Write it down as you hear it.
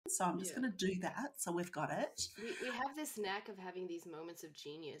So I'm just going to do that. So we've got it. We have this knack of having these moments of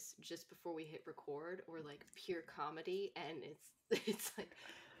genius just before we hit record, or like pure comedy, and it's like,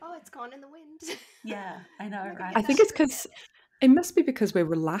 oh, it's gone in the wind. Yeah, I know, right? I think it's because it must be because we're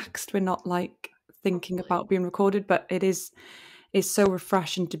relaxed. We're not like thinking Probably. about being recorded, but it's so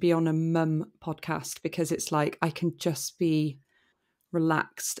refreshing to be on a mum podcast because it's like I can just be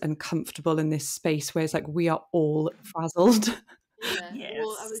relaxed and comfortable in this space where it's like we are all frazzled. Yeah. Yes.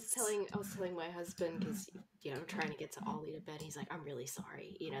 Well, I was telling my husband, because I'm trying to get to Ollie to bed. He's like, I'm really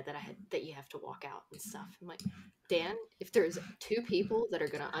sorry, that you have to walk out and stuff. I'm like, Dan, if there's 2 people that are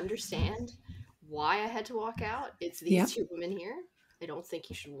going to understand why I had to walk out, it's these 2 women here. I don't think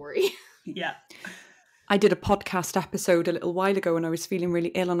you should worry. Yeah. I did a podcast episode a little while ago when I was feeling really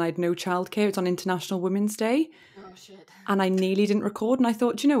ill and I had no childcare. It's on International Women's Day. Oh, shit. And I nearly didn't record. And I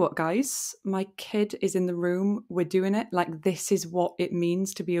thought, do you know what, guys? My kid is in the room. We're doing it. Like, this is what it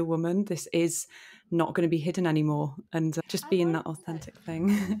means to be a woman. This is not going to be hidden anymore. And just being that authentic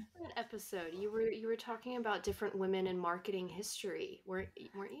thing. That episode, you were talking about different women in marketing history, weren't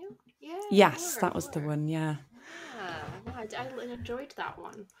you? Yeah. Yes, that was the one. Yeah. I enjoyed that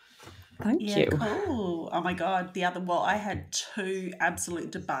one. Thank you. Cool. Oh my God. I had 2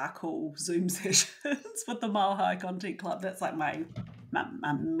 absolute debacle Zoom sessions with the Mile High Content Club. That's like my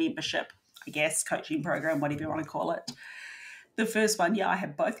membership, I guess, coaching program, whatever you want to call it. The first one, I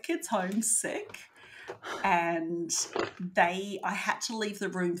had both kids home sick. And I had to leave the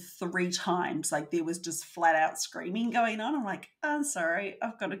room 3 times. Like, there was just flat out screaming going on. I'm like, I'm sorry,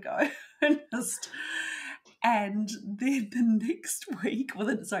 I've got to go. And then the next week,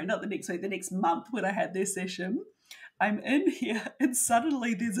 the next month when I had their session, I'm in here and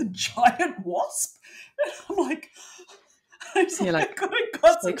suddenly there's a giant wasp. And I'm like, I couldn't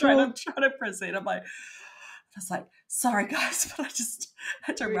concentrate. I'm trying to present. I was like, sorry guys, but I just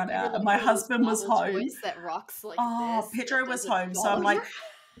had to run out. And my husband was home. That rocks like this. Pedro was home. So I'm like,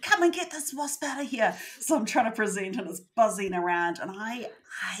 come and get this wasp out of here. So I'm trying to present and it's buzzing around. And I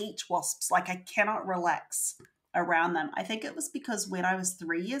hate wasps. Like, I cannot relax around them. I think it was because when I was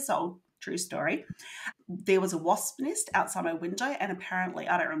 3 years old, true story, there was a wasp nest outside my window, and apparently,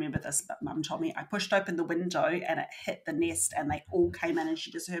 I don't remember this, but Mum told me, I pushed open the window and it hit the nest and they all came in and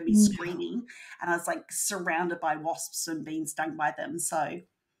she just heard me screaming, and I was like surrounded by wasps and being stung by them. So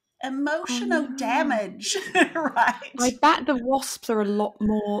emotional damage, right? I bet the wasps are a lot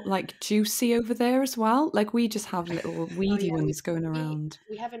more like juicy over there as well. Like, we just have little weedy ones going around.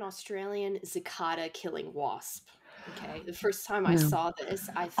 We have an Australian cicada killing wasp. Okay, the first time I saw this,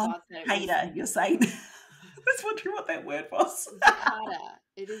 I thought that it was... You're saying? I was wondering what that word was. Cicada.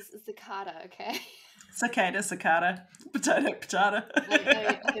 It is cicada, okay? Cicada. Potato.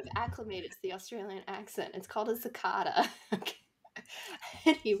 I have acclimated to the Australian accent. It's called a cicada. Okay.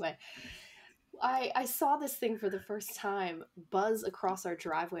 Anyway, I saw this thing for the first time buzz across our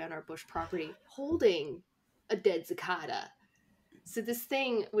driveway on our bush property holding a dead cicada. So this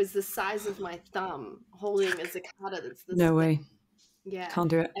thing was the size of my thumb holding a cicada. That's this no way. Yeah. Can't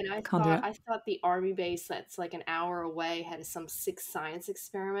do it. And I thought the army base that's like an hour away had some sick science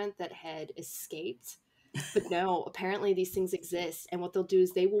experiment that had escaped. But no, apparently these things exist. And what they'll do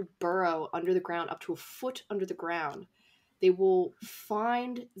is they will burrow under the ground up to a foot under the ground. They will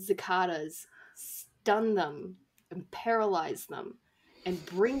find cicadas, stun them, and paralyze them, and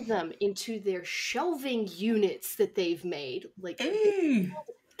bring them into their shelving units that they've made, like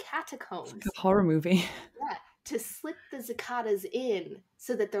catacombs. It's like a horror movie. Yeah, to slip the cicadas in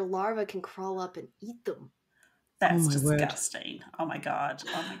so that their larvae can crawl up and eat them. That's disgusting. Word. Oh my God.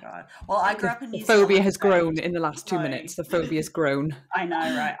 Well, I grew up in New Zealand. The phobia has grown in the last 2 minutes. The phobia's grown. I know,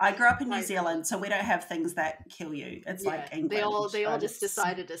 right? I grew up in New Zealand, so we don't have things that kill you. It's like England. They all just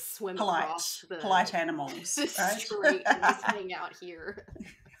decided to swim across the polite animals, right? Street and just hang out here.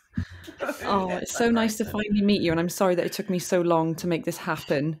 Oh, it's so nice to finally meet you, and I'm sorry that it took me so long to make this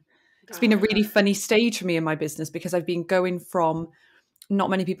happen. It's been a really funny stage for me in my business because I've been going from,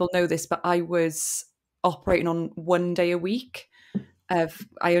 not many people know this, but I was operating on 1 day a week.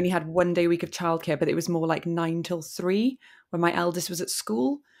 I only had 1 day a week of childcare, but it was more like 9 till 3 when my eldest was at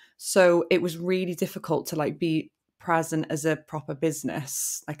school. So it was really difficult to like be present as a proper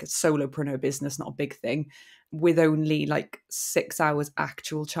business, like a solopreneur business, not a big thing, with only like 6 hours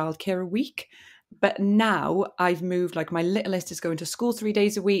actual childcare a week. But now I've moved, like my littlest is going to school 3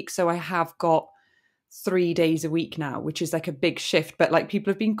 days a week. So I have got 3 days a week now, which is like a big shift. But like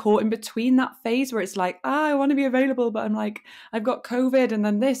people have been caught in between that phase where it's like, I want to be available, but I'm like, I've got COVID and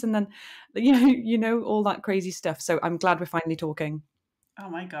then this and then, you know, all that crazy stuff. So I'm glad we're finally talking. Oh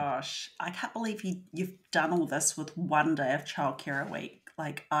my gosh. I can't believe you've done all this with 1 day of childcare a week.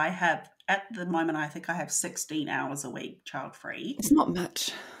 Like I have, at the moment, I think I have 16 hours a week child free. It's not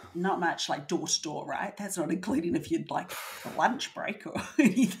much. Not much, like door to door, right? That's not including if you'd like a lunch break or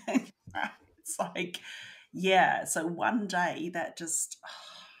anything, right? It's like, yeah. So one day that just,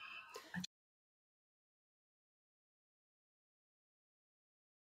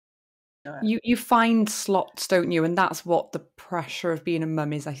 You find slots, don't you? And that's what the pressure of being a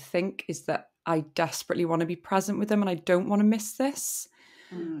mum is, I think, is that I desperately want to be present with them and I don't want to miss this.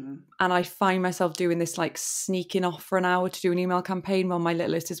 And I find myself doing this, like sneaking off for an hour to do an email campaign while my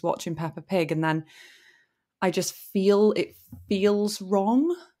littlest is watching Peppa Pig. And then I just feel it feels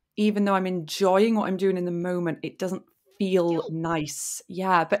wrong. Even though I'm enjoying what I'm doing in the moment, it doesn't feel nice.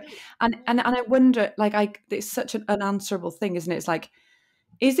 Yeah. But, and I wonder, like, it's such an unanswerable thing, isn't it? It's like,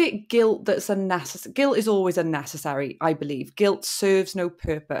 is it guilt that's unnecessary? Guilt is always unnecessary, I believe. Guilt serves no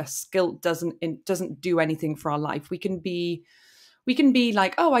purpose. Guilt doesn't do anything for our life. We can be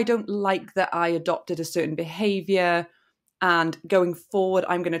like, oh, I don't like that I adopted a certain behavior, and going forward,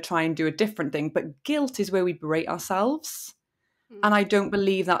 I'm going to try and do a different thing. But guilt is where we berate ourselves. And I don't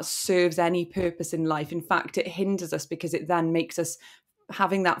believe that serves any purpose in life. In fact, it hinders us because it then makes us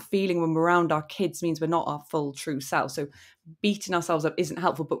having that feeling when we're around our kids means we're not our full true self. So beating ourselves up isn't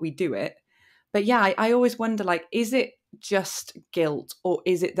helpful, but we do it. But yeah, I always wonder, like, is it just guilt, or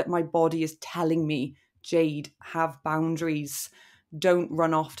is it that my body is telling me, Jade, have boundaries? Don't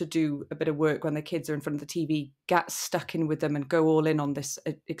run off to do a bit of work when the kids are in front of the TV. Get stuck in with them and go all in on this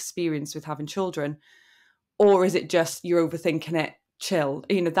experience with having children. Or is it just you're overthinking it, chill?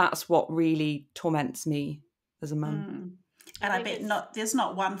 You know, that's what really torments me as a mum. And I bet there's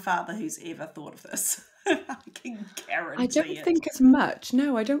not one father who's ever thought of this. I can guarantee I don't think as much.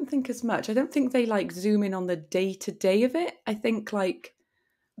 No, I don't think as much. I don't think they like zoom in on the day-to-day of it. I think like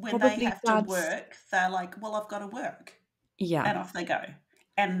when they have to work, they're like, well, I've got to work. Yeah. And off they go.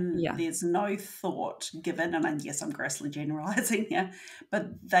 And there's no thought given, and yes, I'm grossly generalizing here, but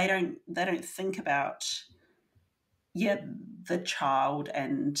they don't think about the child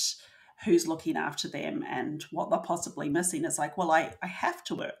and who's looking after them and what they're possibly missing. It's like, well, I have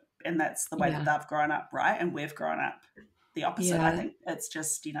to work, and that's the way that they've grown up, right? And we've grown up the opposite. I think it's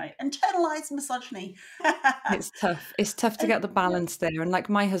just, internalized misogyny. It's tough to get the balance there. And like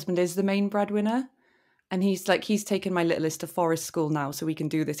my husband is the main breadwinner, and he's taken my littlest to forest school now so we can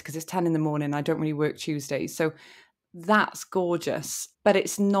do this because it's 10 a.m. I don't really work Tuesdays. So that's gorgeous, but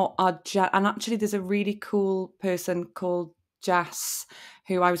it's not and actually there's a really cool person called Jess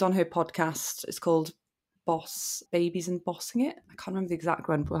who I was on her podcast. It's called Boss Babies and Bossing It. I can't remember the exact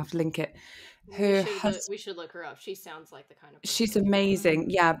one, but we'll have to link it. We should look her up. She sounds like the kind of person. She's amazing.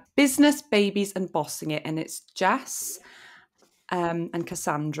 Yeah, Business Babies and Bossing It, and it's Jess and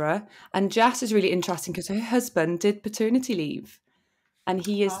Cassandra. And Jess is really interesting because her husband did paternity leave, and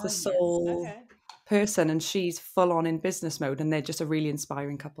he is the sole person, and she's full on in business mode, and they're just a really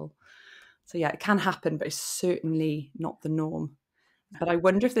inspiring couple. So yeah, it can happen, but it's certainly not the norm. But I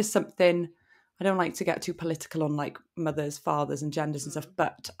wonder if there's something, I don't like to get too political on like mothers, fathers and genders and stuff,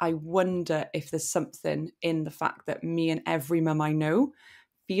 but I wonder if there's something in the fact that me and every mum I know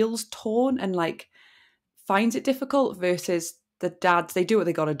feels torn and like finds it difficult versus the dads, they do what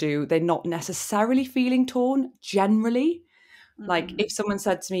they got to do. They're not necessarily feeling torn generally. Like if someone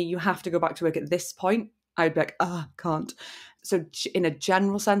said to me, you have to go back to work at this point, I'd be like, can't. So in a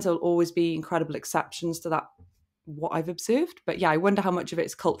general sense, there'll always be incredible exceptions to that, what I've observed. But yeah, I wonder how much of it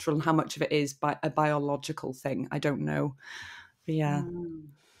is cultural and how much of it is a biological thing. I don't know. But yeah.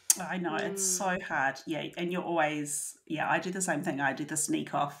 I know, it's so hard. Yeah, and you're always, I do the same thing. I do the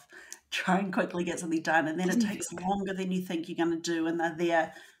sneak off, try and quickly get something done, and then it takes longer than you think you're going to do, and they're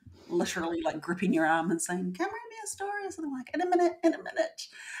there literally like gripping your arm and saying, come read me a story or something, like in a minute.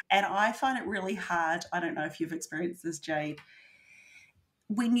 And I find it really hard. I don't know if you've experienced this, Jade,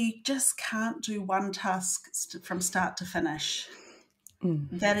 when you just can't do one task from start to finish.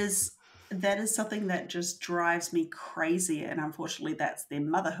 That is something that just drives me crazy, and unfortunately that's their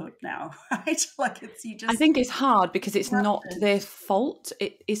motherhood now, right? Like it's I think it's hard because it's not their fault.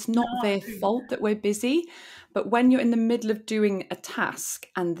 It's not their fault that we're busy. But when you're in the middle of doing a task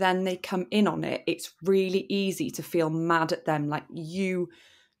and then they come in on it, it's really easy to feel mad at them. Like you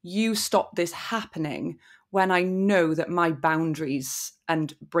stop this happening when I know that my boundaries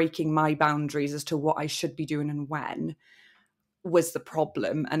and breaking my boundaries as to what I should be doing and when was the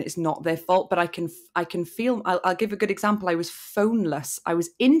problem, and it's not their fault. But I can feel, I'll give a good example. I was phoneless, I was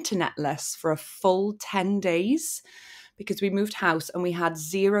internetless for a full 10 days because we moved house and we had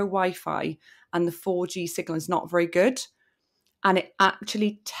zero Wi-Fi and the 4G signal is not very good. And it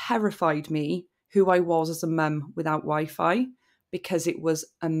actually terrified me who I was as a mum without Wi-Fi, because it was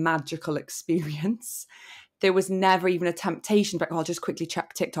a magical experience. There was never even a temptation, but I'll just quickly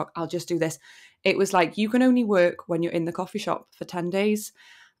check TikTok. I'll just do this. It was like, you can only work when you're in the coffee shop for 10 days.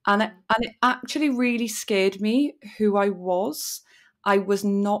 And it actually really scared me who I was. I was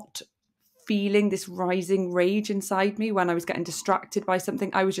not feeling this rising rage inside me when I was getting distracted by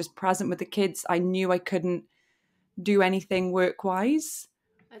something. I was just present with the kids. I knew I couldn't do anything work-wise.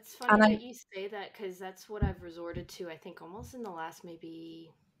 It's funny that you say that, because that's what I've resorted to, I think, almost in the last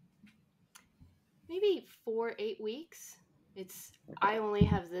maybe 4-8 weeks. I only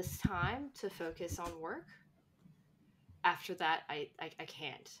have this time to focus on work. After that, I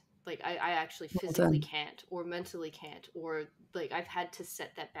can't. Like, I actually physically can't, or mentally can't, or like I've had to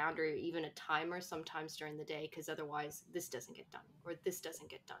set that boundary, or even a timer sometimes during the day, because otherwise this doesn't get done, or this doesn't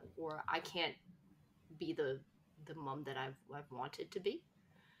get done, or I can't be the mom that I've wanted to be.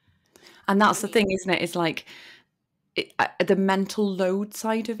 And that's the thing, isn't it? It's like the mental load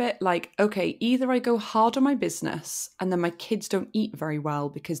side of it. Like, okay, either I go hard on my business and then my kids don't eat very well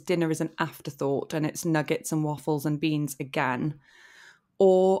because dinner is an afterthought and it's nuggets and waffles and beans again,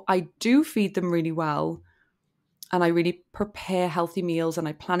 or I do feed them really well and I really prepare healthy meals and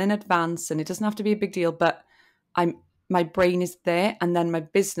I plan in advance and it doesn't have to be a big deal, but my brain is there and then my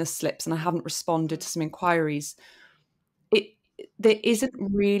business slips and I haven't responded to some inquiries. There isn't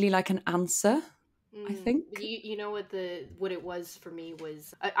really like an answer, I think. You know what it was for me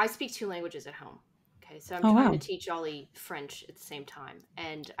was, I speak 2 languages at home. Okay, so I'm trying to teach Ollie French at the same time,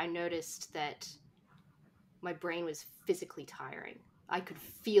 and I noticed that my brain was physically tiring. I could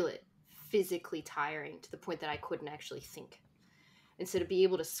feel it physically tiring to the point that I couldn't actually think. And so to be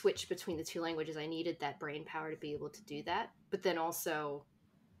able to switch between the 2 languages, I needed that brain power to be able to do that. But then also,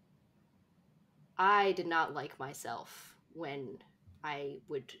 I did not like myself when I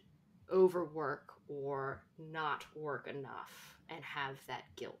would overwork or not work enough and have that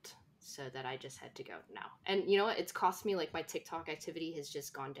guilt, so that I just had to go now. And you know what? It's cost me, like, my TikTok activity has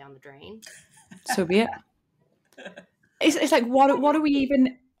just gone down the drain. So be it. It's like, what are we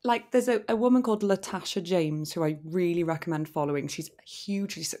even, like, there's a woman called Latasha James who I really recommend following. She's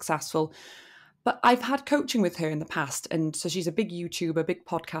hugely successful, but I've had coaching with her in the past. And so she's a big YouTuber, big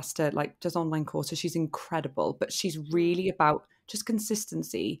podcaster, like does online courses. She's incredible, but she's really about just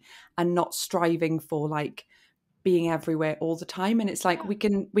consistency and not striving for like being everywhere all the time. And it's like, we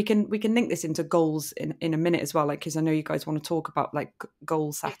can link this into goals in a minute as well. Like, cause I know you guys want to talk about like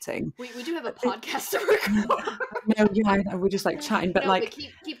goal setting. We do have a podcast to record. No, yeah, we're just like chatting, but like, but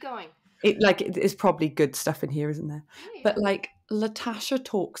keep going. It's probably good stuff in here, isn't there? Yeah. But like Latasha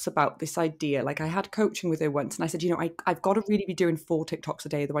talks about this idea. Like, I had coaching with her once and I said, I've got to really be doing 4 TikToks a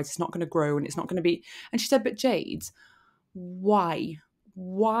day, otherwise it's not going to grow and it's not going to be. And she said, but Jade, why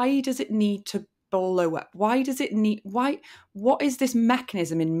does it need to blow up? What is this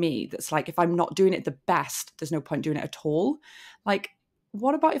mechanism in me that's like, if I'm not doing it the best, there's no point doing it at all? Like,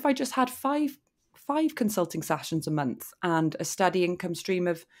 what about if I just had five consulting sessions a month and a steady income stream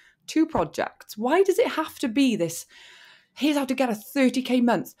of 2 projects? Why does it have to be this, here's how to get a 30k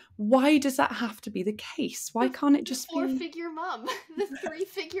month? Why does that have to be the case? Why can't it just be 4-figure mum, the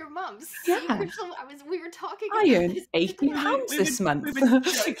 3-figure mums? Yeah, we were talking I earned £80 this month. We were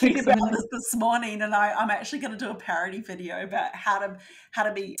joking about this morning, and I'm actually going to do a parody video about how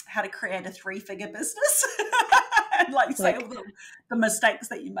to create a 3-figure business. And like say all the mistakes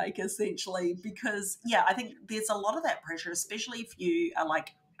that you make, essentially, because I think there's a lot of that pressure, especially if you are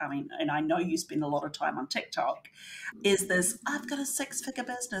like, and I know you spend a lot of time on TikTok, is this, I've got a 6-figure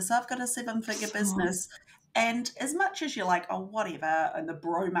business, I've got a 7-figure business. And as much as you're like, oh, whatever, and the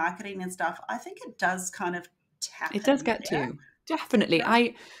bro marketing and stuff, I think it does kind of tap. It does get to you. Definitely. Yeah.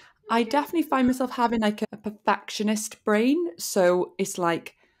 I definitely find myself having like a perfectionist brain. So it's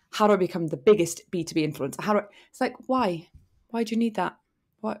like, how do I become the biggest B2B influencer? It's like, why? Why do you need that?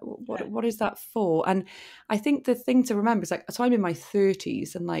 What is that for? And I think the thing to remember is like, so I'm in my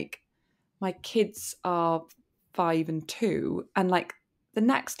 30s and like my kids are 5 and 2, and like the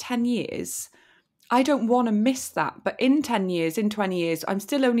next 10 years, I don't want to miss that. But in 10 years, in 20 years, I'm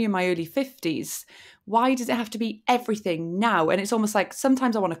still only in my early 50s. Why does it have to be everything now? And it's almost like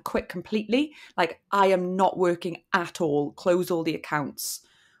sometimes I want to quit completely. Like, I am not working at all, close all the accounts,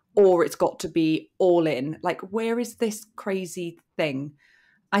 or it's got to be all in. Like, where is this crazy thing?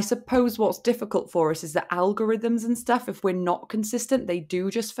 I suppose what's difficult for us is the algorithms and stuff. If we're not consistent, they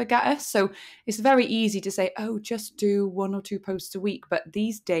do just forget us. So it's very easy to say, oh, just do 1 or 2 posts a week. But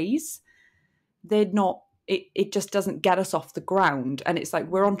these days, they're not it just doesn't get us off the ground. And it's like,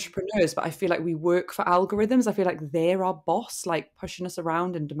 we're entrepreneurs, but I feel like we work for algorithms. I feel like they're our boss, like pushing us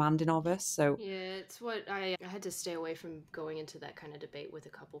around and demanding of us. So yeah, it's what I had to stay away from going into that kind of debate with a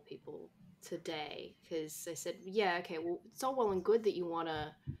couple people today, because I said, yeah, okay, well, it's all well and good that you want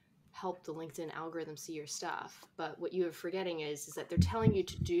to help the LinkedIn algorithm see your stuff, but what you are forgetting is that they're telling you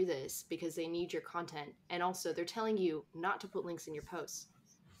to do this because they need your content, and also they're telling you not to put links in your posts.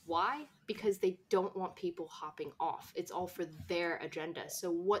 Why? Because they don't want people hopping off. It's all for their agenda.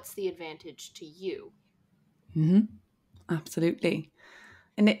 So what's the advantage to you? absolutely.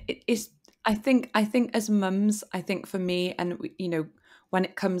 And it is, I think as mums, I think for me, and you know, when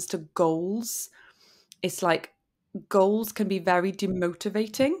it comes to goals, it's like goals can be very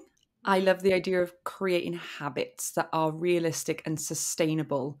demotivating. I love the idea of creating habits that are realistic and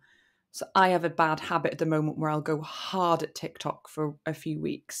sustainable. So I have a bad habit at the moment where I'll go hard at TikTok for a few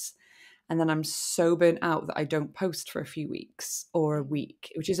weeks, and then I'm so burnt out that I don't post for a few weeks or a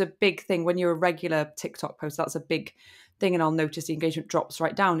week, which is a big thing. When you're a regular TikTok post, that's a big thing. And I'll notice the engagement drops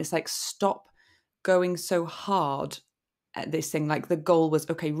right down. It's like, stop going so hard at this thing. Like the goal was,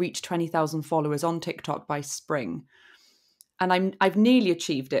 okay, reach 20,000 followers on TikTok by spring. And I've nearly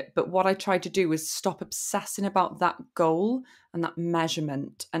achieved it. But what I tried to do was stop obsessing about that goal and that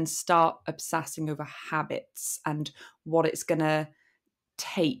measurement and start obsessing over habits and what it's going to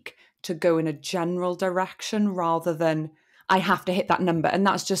take to go in a general direction, rather than I have to hit that number. And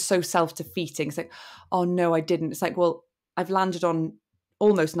that's just so self-defeating. It's like, oh no, I didn't. It's like, well, I've landed on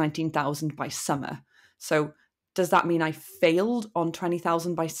almost 19,000 by summer. So does that mean I failed on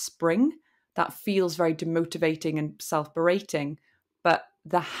 20,000 by spring? That feels very demotivating and self-berating. But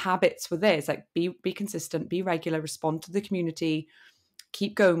the habits were there. It's like, be consistent, be regular, respond to the community,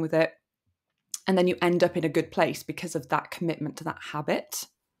 keep going with it. And then you end up in a good place because of that commitment to that habit.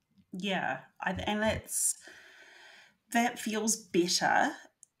 Yeah, and that feels better,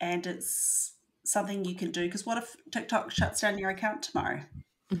 and it's something you can do, because what if TikTok shuts down your account tomorrow?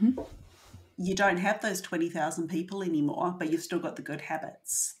 Mm-hmm. You don't have those 20,000 people anymore, but you've still got the good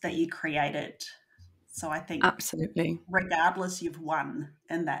habits that you created. So I think Absolutely. regardless, you've won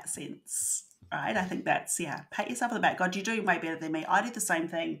in that sense, right? I think that's, yeah, pat yourself on the back. God, you're doing way better than me. I do the same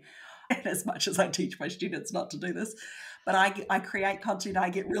thing. And as much as I teach my students not to do this, but I create content,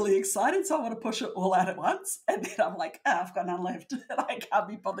 I get really excited, so I want to push it all out at once, and then I'm like, oh, I've got none left, and I can't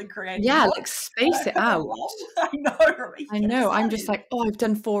be bothered creating Yeah, more. like space it out. I know. I'm just like, oh, I've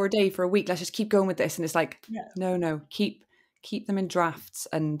done 4 a day for a week. Let's just keep going with this. And it's like, yeah. no, keep them in drafts,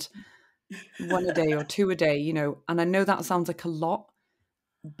 and 1 a day or 2 a day, you know. And I know that sounds like a lot,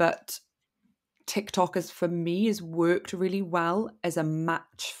 but TikTok for me has worked really well as a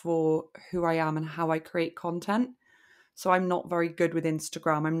match for who I am and how I create content. So I'm not very good with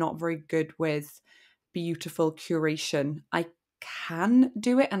Instagram. I'm not very good with beautiful curation. I can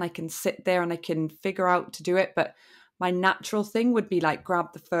do it, and I can sit there and I can figure out to do it. But my natural thing would be like,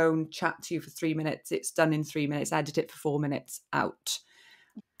 grab the phone, chat to you for 3 minutes. It's done in 3 minutes. Edit it for 4 minutes, out.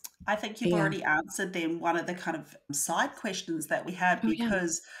 I think you've already answered then one of the kind of side questions that we had,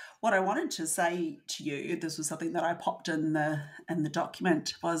 because what I wanted to say to you, this was something that I popped in the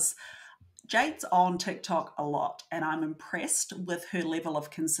document, was Jade's on TikTok a lot, and I'm impressed with her level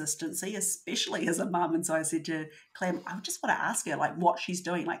of consistency, especially as a mum. And so I said to Clem, I just want to ask her like what she's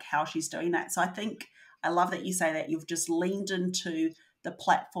doing, like how she's doing that. So I think I love that you say that you've just leaned into the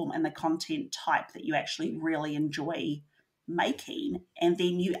platform and the content type that you actually really enjoy making, and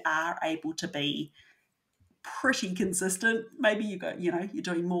then you are able to be pretty consistent. Maybe you're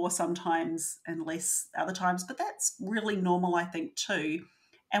doing more sometimes and less other times, but that's really normal, I think, too.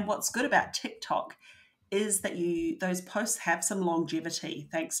 And what's good about TikTok is that those posts have some longevity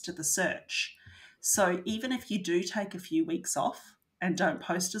thanks to the search. So even if you do take a few weeks off and don't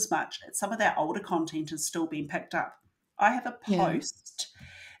post as much, some of that older content is still being picked up. I have a post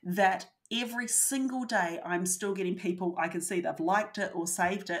that every single day I'm still getting people, I can see they've liked it or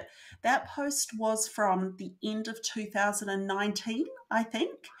saved it. That post was from the end of 2019, I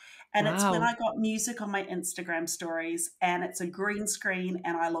think. And it's when I got music on my Instagram stories, and it's a green screen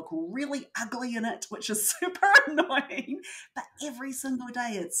and I look really ugly in it, which is super annoying. But every single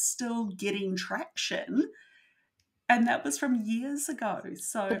day it's still getting traction. And that was from years ago.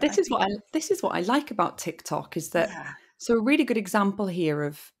 So but this is what I like about TikTok, is that so a really good example here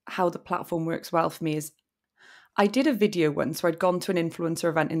of how the platform works well for me is, I did a video once where I'd gone to an influencer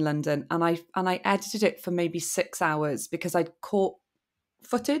event in London, and I edited it for maybe 6 hours because I'd caught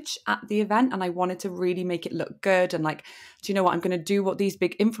footage at the event and I wanted to really make it look good. And like, do you know what, I'm going to do what these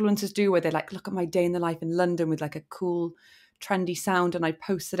big influencers do, where they're like, look at my day in the life in London with like a cool trendy sound, and I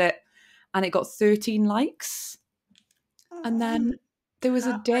posted it. and it got 13 likes. And then there was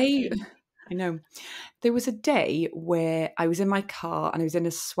a day, I know, there was a day where I was in my car and I was in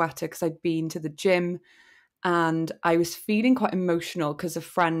a sweater because I'd been to the gym, and I was feeling quite emotional because a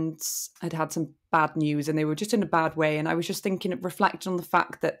friend had had some bad news and they were just in a bad way. And I was just thinking, reflecting on the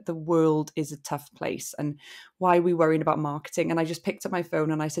fact that the world is a tough place and why are we worrying about marketing? And I just picked up my phone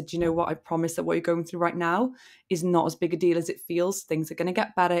and I said, you know what? I promise that what you're going through right now is not as big a deal as it feels. Things are going to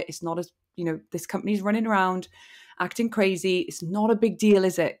get better. It's not as, this company's running around acting crazy. It's not a big deal,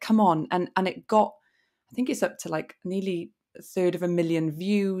 is it? Come on. And it got, I think it's up to like nearly 1/3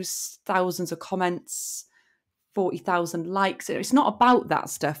 views, thousands of comments, 40,000 likes. It's not about that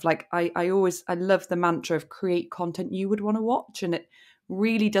stuff. Like I love the mantra of create content you would want to watch, and it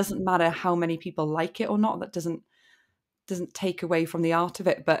really doesn't matter how many people like it or not. That doesn't take away from the art of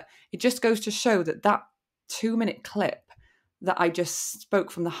it, but it just goes to show that 2-minute clip that I just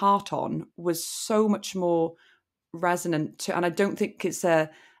spoke from the heart on was so much more resonant to, and I don't think it's a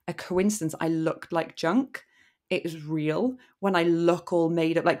coincidence I looked like junk. It was real. When I look all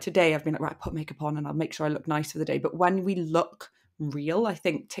made up, like today I've been like, right, put makeup on and I'll make sure I look nice for the day. But when we look real, I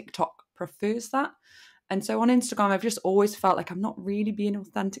think TikTok prefers that. And so on Instagram, I've just always felt like I'm not really being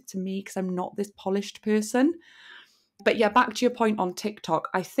authentic to me because I'm not this polished person. But yeah, back to your point on TikTok,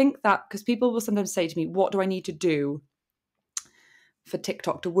 I think that because people will sometimes say to me, what do I need to do for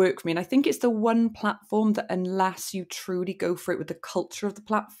TikTok to work for me? And I think it's the one platform that unless you truly go for it with the culture of the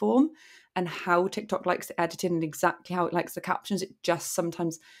platform and how TikTok likes the editing and exactly how it likes the captions, it just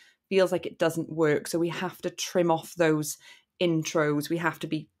sometimes feels like it doesn't work. So we have to trim off those intros. We have to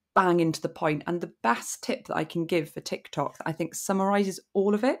be bang into the point. And the best tip that I can give for TikTok that I think summarizes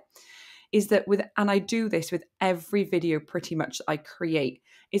all of it is that and I do this with every video pretty much that I create,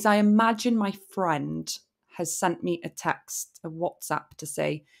 is I imagine my friend has sent me a text, a WhatsApp to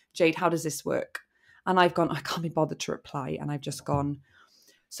say, Jade, how does this work? And I've gone, I can't be bothered to reply. And I've just gone,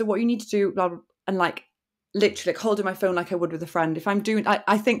 so what you need to do, blah, blah, and like literally like holding my phone like I would with a friend. If I'm doing,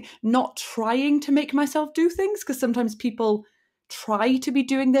 I think not trying to make myself do things, because sometimes people try to be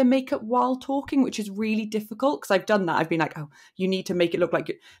doing their makeup while talking, which is really difficult because I've done that. I've been like, oh, you need to make it look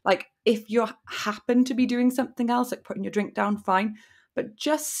like if you happen to be doing something else, like putting your drink down, fine. But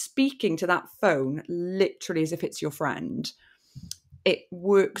just speaking to that phone, literally as if it's your friend, it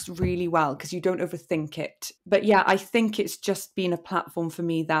works really well because you don't overthink it. But yeah, I think it's just been a platform for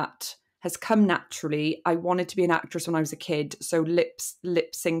me that has come naturally. I wanted to be an actress when I was a kid. So lip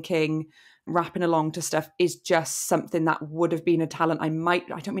syncing, rapping along to stuff is just something that would have been a talent. I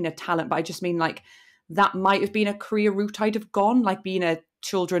don't mean a talent, but I just mean like that might have been a career route I'd have gone, like being a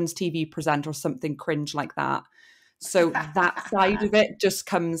children's TV presenter or something cringe like that. So that side of it just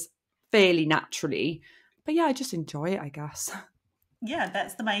comes fairly naturally. But yeah, I just enjoy it, I guess. Yeah,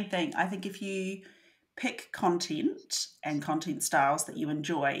 that's the main thing. I think if you pick content and content styles that you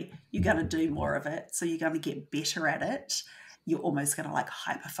enjoy, you're going to do more of it. So you're going to get better at it. You're almost going to like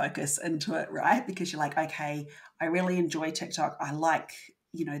hyper focus into it, right? Because you're like, okay, I really enjoy TikTok. I like,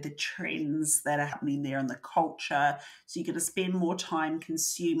 the trends that are happening there and the culture. So you're going to spend more time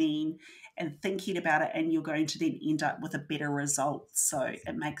consuming and thinking about it, and you're going to then end up with a better result. So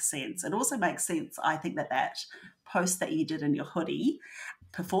it makes sense. It also makes sense, I think, that post that you did in your hoodie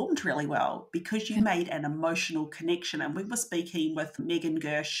performed really well because you made an emotional connection. And we were speaking with Megan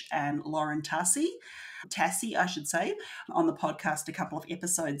Gersh and Lauren Tassie, I should say, on the podcast a couple of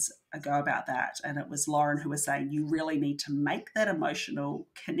episodes ago about that. And it was Lauren who was saying you really need to make that emotional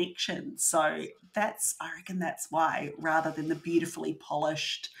connection. So I reckon that's why, rather than the beautifully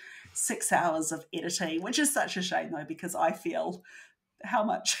polished 6 hours of editing, which is such a shame though, because I feel how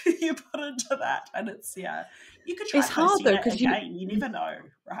much you put into that. And it's, you could try it's hard though, because you never know,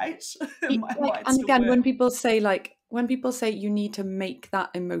 right? And again, when people say you need to make that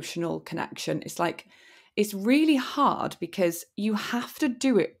emotional connection, it's like, it's really hard because you have to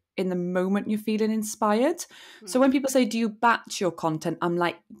do it in the moment you're feeling inspired. Mm-hmm. So when people say, do you batch your content? I'm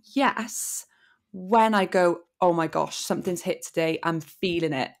like, yes. When I go, oh my gosh, something's hit today, I'm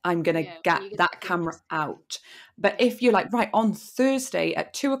feeling it, I'm going to get that camera out. But if you're like, right, on Thursday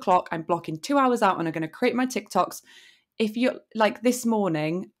at 2:00, I'm blocking 2 hours out and I'm going to create my TikToks. If you're like this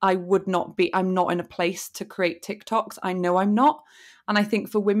morning, I'm not in a place to create TikToks. I know I'm not. And I think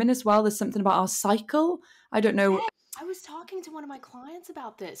for women as well, there's something about our cycle. I don't know. Yeah, I was talking to one of my clients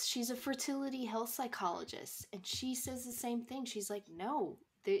about this. She's a fertility health psychologist, and she says the same thing. She's like, no,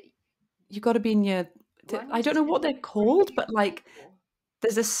 you got to be in your, I don't know what they're called, but like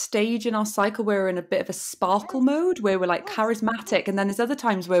there's a stage in our cycle where we're in a bit of a sparkle mode where we're like charismatic. And then there's other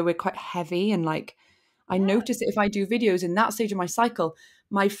times where we're quite heavy. And like, I notice that if I do videos in that stage of my cycle,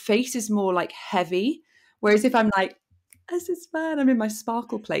 my face is more like heavy. Whereas if I'm like, this is fun, I'm in my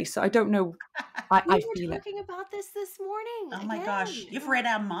sparkle place. So I don't know. I We feel were it. talking about this morning. Oh my again. gosh, you've read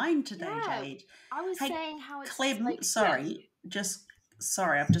our mind today, Yeah. Jade. I was Hey, saying how it's Clem, like, sorry,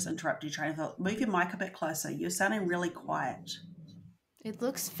 I've just interrupted your train of thought. Move your mic a bit closer. You're sounding really quiet. it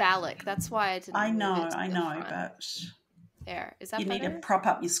looks phallic. That's why I didn't move it to I the know, front. but There. Is that you need better? to prop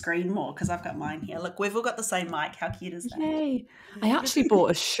up your screen more because I've got mine here. Look, we've all got the same mic. How cute is that? Yay. I actually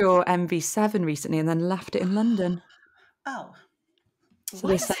bought a Shure MV7 recently and then left it in London. Oh. So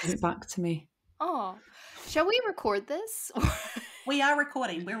they sent it back to me. Oh. Shall we record this? We are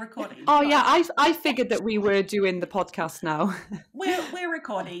recording. We're recording. Oh yeah, I figured that we were doing the podcast now. We're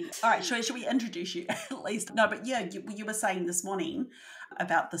recording. All right, should we introduce you at least? No, but yeah, you were saying this morning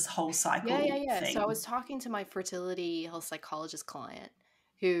about this whole cycle thing. So I was talking to my fertility health psychologist client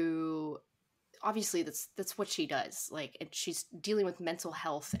who obviously that's what she does. Like, and she's dealing with mental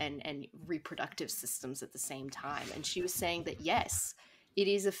health and reproductive systems at the same time. And she was saying that yes, it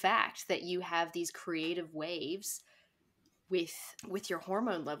is a fact that you have these creative waves with your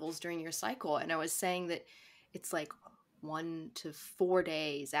hormone levels during your cycle. And I was saying that it's like 1 to 4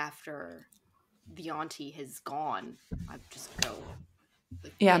 days after the auntie has gone, I just go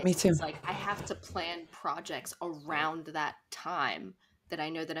like, Yeah, this. me too. It's like I have to plan projects around that time that I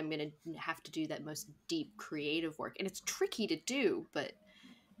know that I'm going to have to do that most deep creative work. And it's tricky to do, but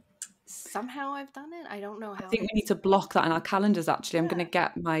somehow I've done it. I don't know how. I think we need to block that in our calendars, actually. I'm going to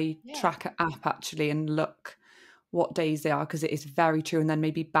get my tracker app, actually, and look what days they are, because it is very true, and then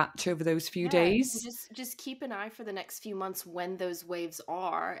maybe batch over those few days. Just keep an eye for the next few months when those waves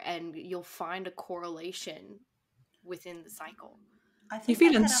are, and you'll find a correlation within the cycle. I think you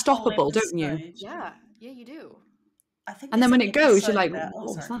feel unstoppable, don't you? Yeah, you do. I think and then when it goes, you're like, about, what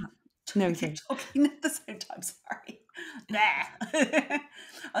was sorry. that? No, keep talking at the same time. Sorry. Nah. I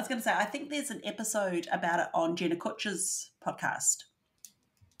was going to say, I think there's an episode about it on Jenna Kutcher's podcast.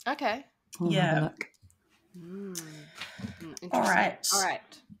 Okay. I'll have a look. All right.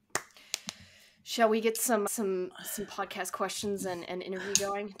 Shall we get some podcast questions and interview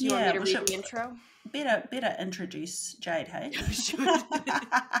going? Do you want me to read the intro? Better introduce Jade, hey?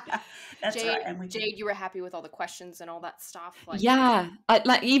 That's Jade, right. And Jade, you were happy with all the questions and all that stuff? Yeah,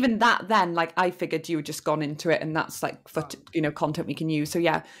 like even that. Then, like, I figured you had just gone into it, and that's like for content we can use. So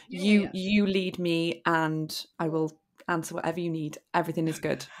you lead me, and I will answer whatever you need. Everything is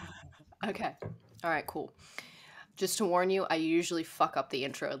good. Okay. All right. Cool. Just to warn you, I usually fuck up the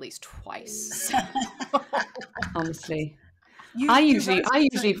intro at least twice. Honestly, I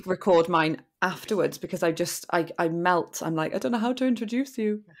usually record mine afterwards because I melt. I'm like, I don't know how to introduce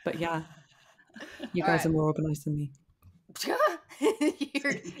you, but yeah, you guys are more organized than me.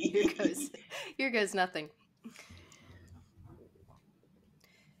 Here goes nothing.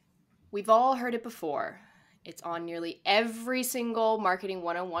 We've all heard it before. It's on nearly every single Marketing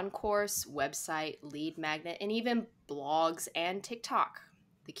 101 course, website, lead magnet, and even blogs and TikTok.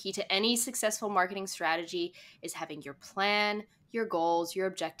 The key to any successful marketing strategy is having your plan, your goals, your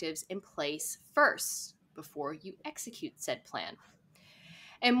objectives in place first before you execute said plan.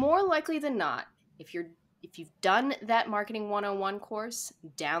 And more likely than not, if you've done that Marketing 101 course,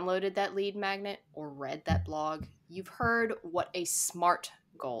 downloaded that lead magnet, or read that blog, you've heard what a SMART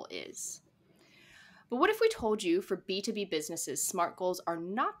goal is. But what if we told you for B2B businesses, SMART goals are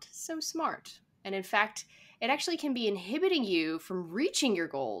not so smart? And in fact, it actually can be inhibiting you from reaching your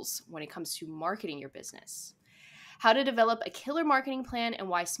goals when it comes to marketing your business. How to develop a killer marketing plan and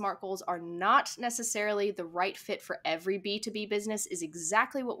why SMART goals are not necessarily the right fit for every B2B business is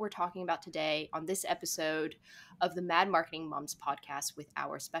exactly what we're talking about today on this episode of the Mad Marketing Moms podcast with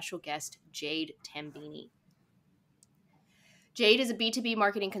our special guest, Jade Tambini. Jade is a B2B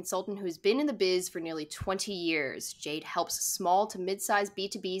marketing consultant who has been in the biz for nearly 20 years. Jade helps small to mid-sized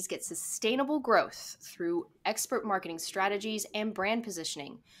B2Bs get sustainable growth through expert marketing strategies and brand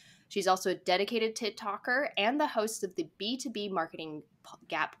positioning. She's also a dedicated TikToker and the host of the B2B Marketing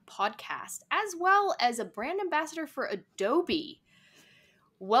Gap podcast, as well as a brand ambassador for Adobe.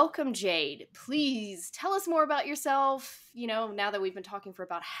 Welcome, Jade. Please tell us more about yourself, now that we've been talking for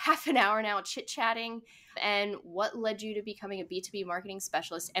about half an hour now, chit-chatting, and what led you to becoming a B2B marketing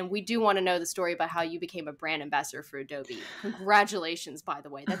specialist. And we do want to know the story about how you became a brand ambassador for Adobe. Congratulations, by the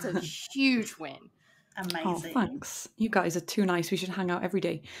way. That's a huge win. Amazing. Oh, thanks. You guys are too nice. We should hang out every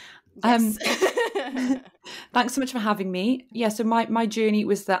day. Yes. Thanks so much for having me. Yeah, so my journey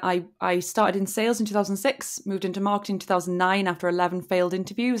was that I started in sales in 2006, moved into marketing in 2009 after 11 failed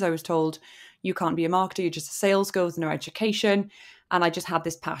interviews. I was told, you can't be a marketer, you're just a sales girl with no education. And I just had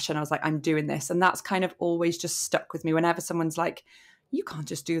this passion. I was like, I'm doing this. And that's kind of always just stuck with me. Whenever someone's like, you can't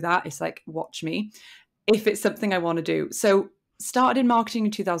just do that. It's like, watch me if it's something I want to do. So started in marketing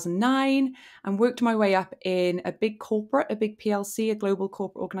in 2009 and worked my way up in a big corporate, a big PLC, a global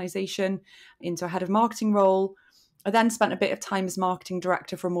corporate organization, into a head of marketing role. I then spent a bit of time as marketing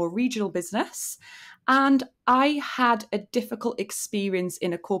director for a more regional business. And I had a difficult experience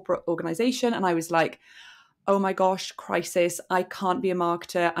in a corporate organization. And I was like, oh my gosh, crisis. I can't be a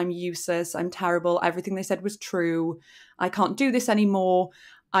marketer. I'm useless. I'm terrible. Everything they said was true. I can't do this anymore.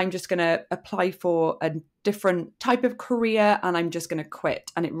 I'm just going to apply for a different type of career and I'm just going to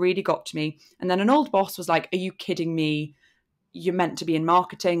quit. And it really got to me. And then an old boss was like, are you kidding me? You're meant to be in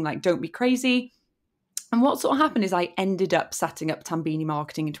marketing. Like, don't be crazy. And what sort of happened is I ended up setting up Tambini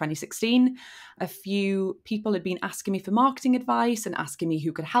Marketing in 2016. A few people had been asking me for marketing advice and asking me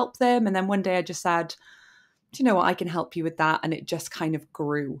who could help them. And then one day I just said, do you know what, I can help you with that. And it just kind of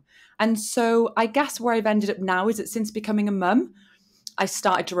grew. And so I guess where I've ended up now is that since becoming a mum, I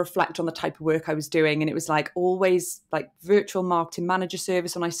started to reflect on the type of work I was doing. And it was like always like virtual marketing manager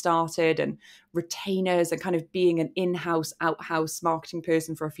service when I started, and retainers, and kind of being an in-house, out-house marketing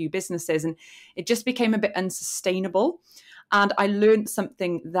person for a few businesses. And it just became a bit unsustainable. And I learned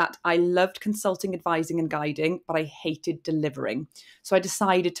something that I loved: consulting, advising, and guiding, but I hated delivering. So I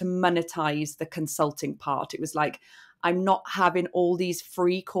decided to monetize the consulting part. It was like, I'm not having all these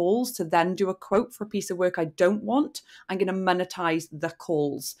free calls to then do a quote for a piece of work I don't want. I'm going to monetize the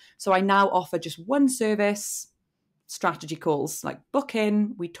calls. So I now offer just one service: strategy calls. Like, book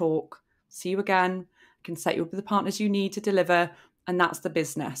in, we talk, see you again, I can set you up with the partners you need to deliver. And that's the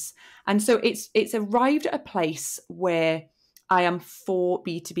business. And so it's arrived at a place where I am for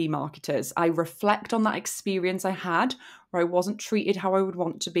B2B marketers. I reflect on that experience I had where I wasn't treated how I would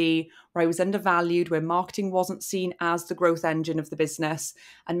want to be, where I was undervalued, where marketing wasn't seen as the growth engine of the business.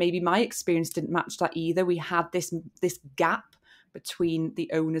 And maybe my experience didn't match that either. We had this gap between the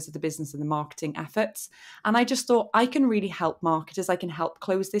owners of the business and the marketing efforts. And I just thought, I can really help marketers. I can help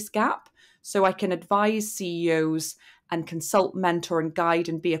close this gap. So I can advise CEOs and consult, mentor, and guide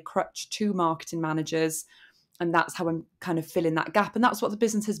and be a crutch to marketing managers. And that's how I'm kind of filling that gap. And that's what the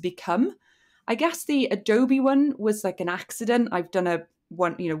business has become. I guess the Adobe one was like an accident. I've done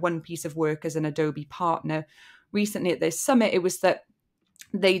one piece of work as an Adobe partner recently at this summit. It was that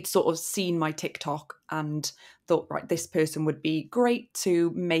they'd sort of seen my TikTok and thought, right, this person would be great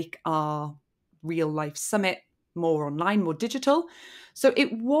to make our real life summit more online, more digital. So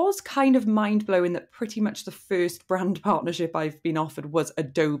it was kind of mind blowing that pretty much the first brand partnership I've been offered was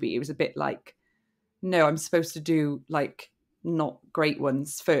Adobe. It was a bit like, no, I'm supposed to do like not great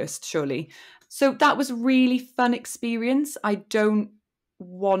ones first, surely. So that was a really fun experience. I don't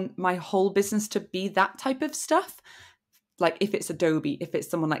want my whole business to be that type of stuff. Like, if it's Adobe, if it's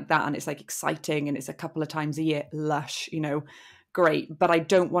someone like that and it's like exciting and it's a couple of times a year, lush, great. But I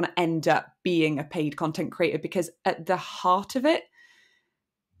don't want to end up being a paid content creator, because at the heart of it,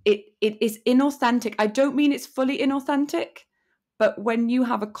 it is inauthentic. I don't mean it's fully inauthentic, but when you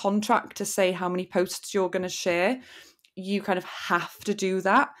have a contract to say how many posts you're going to share, you kind of have to do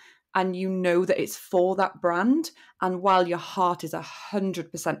that. And you know that it's for that brand. And while your heart is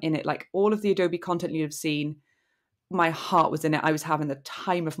 100% in it, like all of the Adobe content you've seen, my heart was in it. I was having the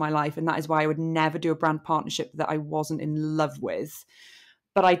time of my life. And that is why I would never do a brand partnership that I wasn't in love with.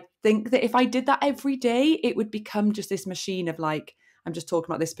 But I think that if I did that every day, it would become just this machine of like, I'm just talking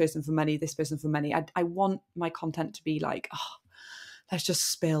about this person for money, this person for money. I want my content to be like, oh, let's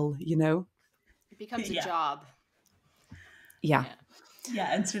just spill, It becomes a job. Yeah.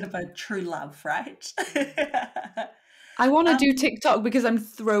 Yeah, instead of a true love, right? I want to do TikTok because I'm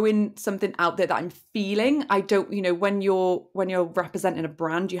throwing something out there that I'm feeling. I don't, when you're representing a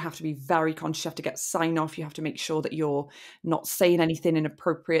brand, you have to be very conscious. You have to get sign off. You have to make sure that you're not saying anything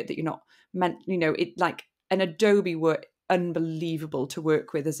inappropriate, that you're not meant, it like an Adobe were unbelievable to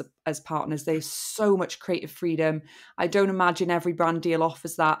work with as partners. There's so much creative freedom. I don't imagine every brand deal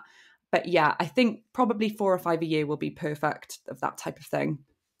offers that. But yeah, I think probably 4 or 5 a year will be perfect of that type of thing.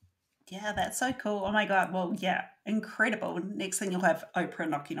 Yeah, that's so cool. Oh my God. Well, yeah, incredible. Next thing you'll have Oprah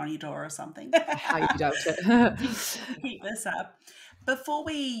knocking on your door or something. I highly doubt it. Keep this up. Before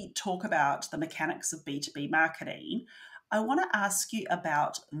we talk about the mechanics of B2B marketing, I want to ask you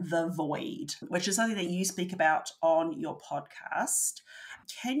about the void, which is something that you speak about on your podcast.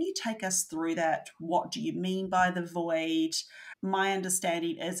 Can you take us through that? What do you mean by the void? My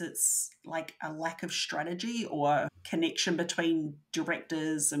understanding is it's like a lack of strategy or connection between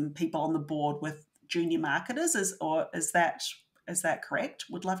directors and people on the board with junior marketers. Is that correct?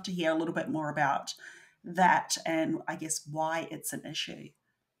 Would love to hear a little bit more about that and I guess why it's an issue.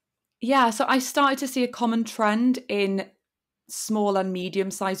 Yeah, so I started to see a common trend in small and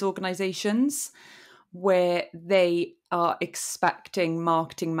medium-sized organizations where they are expecting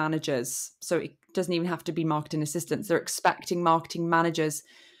marketing managers. So it doesn't even have to be marketing assistants. They're expecting marketing managers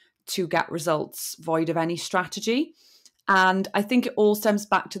to get results void of any strategy. And I think it all stems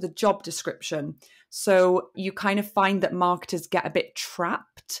back to the job description. So you kind of find that marketers get a bit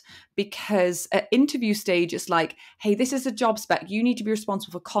trapped because at interview stage, it's like, hey, this is a job spec. You need to be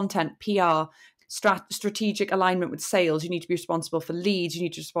responsible for content, PR, strategic alignment with sales. You need to be responsible for leads. You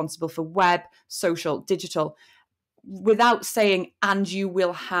need to be responsible for web, social, digital, without saying, and you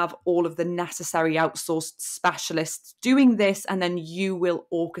will have all of the necessary outsourced specialists doing this, and then you will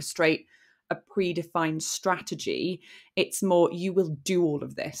orchestrate a predefined strategy. It's more, you will do all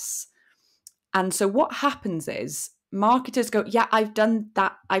of this. And so what happens is marketers go, yeah, I've done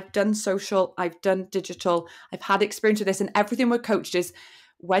that. I've done social. I've done digital. I've had experience with this. And everything we're coached is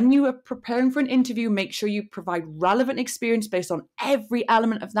when you are preparing for an interview, make sure you provide relevant experience based on every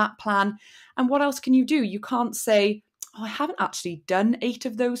element of that plan. And what else can you do? You can't say, oh, I haven't actually done 8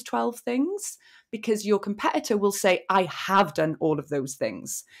 of those 12 things, because your competitor will say, I have done all of those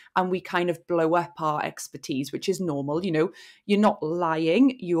things. And we kind of blow up our expertise, which is normal. You know, you're not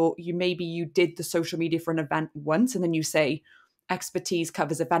lying. Maybe you did the social media for an event once, and then you say, expertise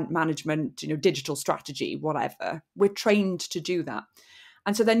covers event management, you know, digital strategy, whatever. We're trained to do that.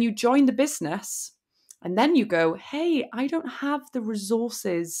 And so then you join the business and then you go, hey, I don't have the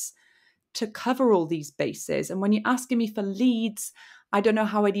resources to cover all these bases. And when you're asking me for leads, I don't know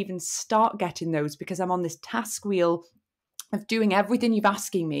how I'd even start getting those because I'm on this task wheel of doing everything you've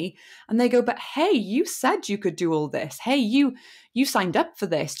asking me. And they go, but hey, you said you could do all this. Hey, you signed up for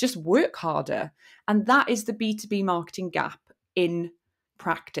this. Just work harder. And that is the B2B marketing gap in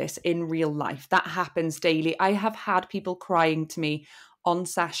practice, in real life. That happens daily. I have had people crying to me on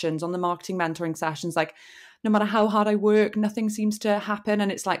sessions, on the marketing mentoring sessions, like, no matter how hard I work, nothing seems to happen.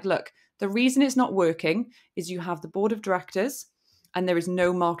 And it's like, look, the reason it's not working is you have the board of directors and there is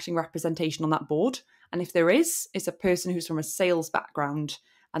no marketing representation on that board. And if there is, it's a person who's from a sales background.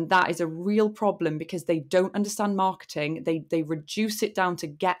 And that is a real problem because they don't understand marketing. They reduce it down to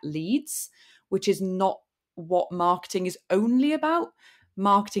get leads, which is not what marketing is only about.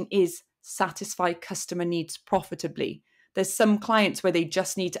 Marketing is satisfy customer needs profitably. There's some clients where they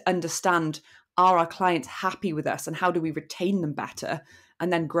just need to understand, are our clients happy with us and how do we retain them better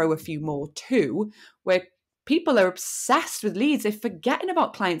and then grow a few more too, where people are obsessed with leads. They're forgetting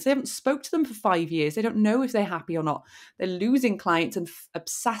about clients. They haven't spoke to them for 5 years. They don't know if they're happy or not. They're losing clients and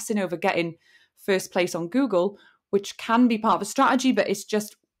obsessing over getting first place on Google, which can be part of a strategy, but it's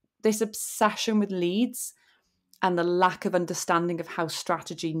just this obsession with leads and the lack of understanding of how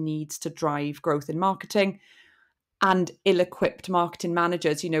strategy needs to drive growth in marketing. And ill-equipped marketing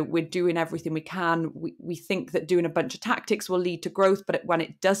managers, you know, we're doing everything we can. We think that doing a bunch of tactics will lead to growth, but when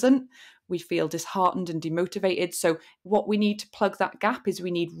it doesn't, we feel disheartened and demotivated. So what we need to plug that gap is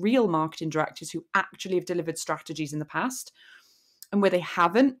we need real marketing directors who actually have delivered strategies in the past. And where they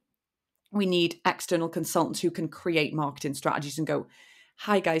haven't, we need external consultants who can create marketing strategies and go,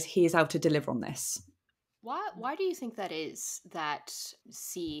 hi guys, here's how to deliver on this. Why do you think that is, that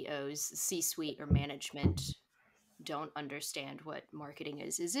CEOs, C-suite or management don't understand what marketing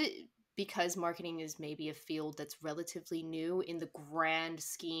is? Is it because marketing is maybe a field that's relatively new in the grand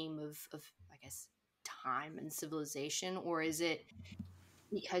scheme of I guess, time and civilization? Or is it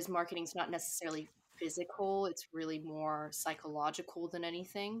because marketing is not necessarily physical, it's really more psychological than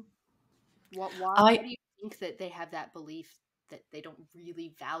anything? Why do you think that they have that belief that they don't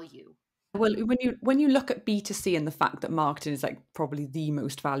really value? Well, when you look at B2C and the fact that marketing is like probably the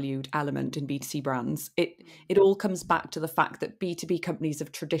most valued element in B2C brands, it all comes back to the fact that B2B companies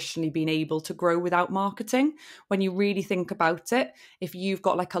have traditionally been able to grow without marketing. When you really think about it, if you've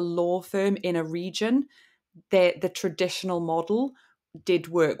got like a law firm in a region, the traditional model did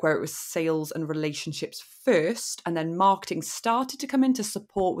work where it was sales and relationships first, and then marketing started to come in to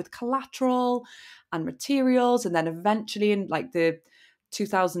support with collateral and materials, and then eventually in like the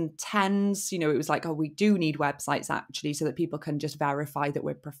 2010s, you know, it was like, oh, we do need websites actually so that people can just verify that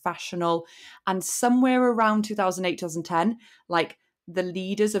we're professional. And somewhere around 2008, 2010, like the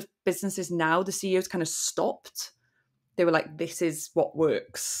leaders of businesses now, the CEOs kind of stopped. They were like, this is what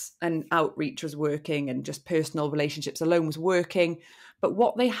works. And outreach was working and just personal relationships alone was working. But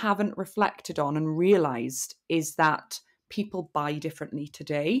what they haven't reflected on and realized is that people buy differently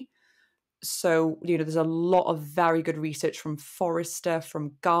today. So, you know, there's a lot of very good research from Forrester,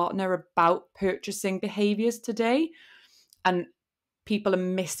 from Gartner about purchasing behaviors today. And people are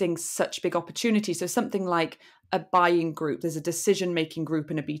missing such big opportunities. So something like a buying group, there's a decision-making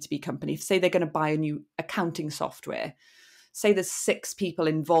group in a B2B company. Say they're going to buy a new accounting software. say there's 6 people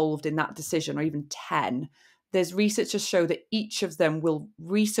involved in that decision, or even 10, there's research to show that each of them will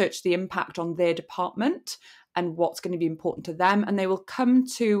research the impact on their department and what's going to be important to them. And they will come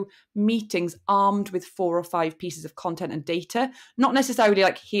to meetings armed with 4 or 5 pieces of content and data, not necessarily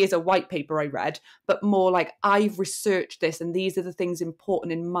like, here's a white paper I read, but more like, I've researched this and these are the things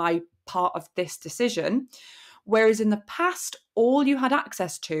important in my part of this decision. Whereas in the past, all you had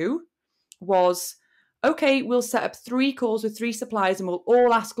access to was, okay, we'll set up 3 calls with 3 suppliers and we'll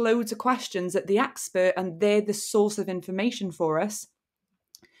all ask loads of questions at the expert and they're the source of information for us.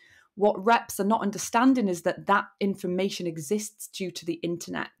 What reps are not understanding is that that information exists due to the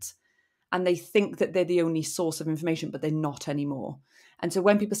internet, and they think that they're the only source of information, but they're not anymore. And so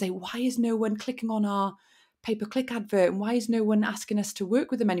when people say, why is no one clicking on our pay-per-click advert and why is no one asking us to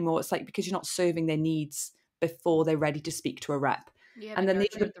work with them anymore? It's like, because you're not serving their needs before they're ready to speak to a rep. Yeah, and then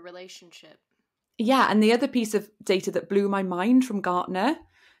the relationship. Yeah, and the other piece of data that blew my mind from Gartner,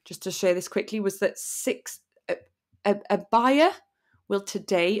 just to share this quickly, was that a buyer will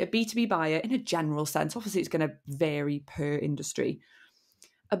today, a B2B buyer in a general sense, obviously it's going to vary per industry,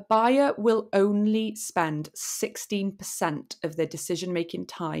 a buyer will only spend 16% of their decision-making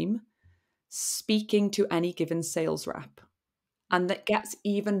time speaking to any given sales rep. And that gets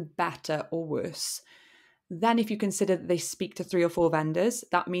even better or worse. Then if you consider that they speak to 3 or 4 vendors,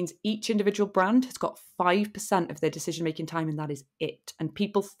 that means each individual brand has got 5% of their decision-making time, and that is it. And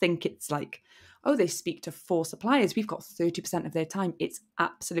people think it's like, oh, they speak to 4 suppliers, we've got 30% of their time. It's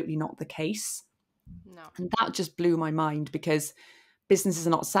absolutely not the case. No. And that just blew my mind, because businesses are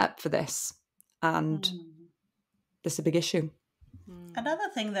not set for this. And this is a big issue. Another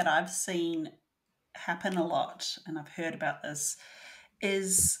thing that I've seen happen a lot, and I've heard about this,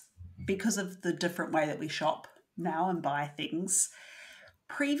 is because of the different way that we shop now and buy things.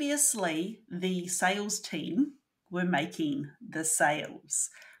 Previously, the sales team were making the sales,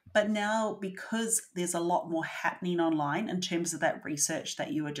 but now, because there's a lot more happening online in terms of that research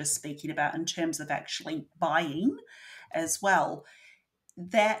that you were just speaking about, in terms of actually buying as well,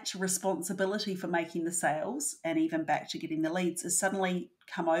 that responsibility for making the sales and even back to getting the leads has suddenly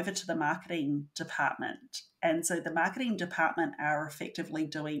come over to the marketing department. And so the marketing department are effectively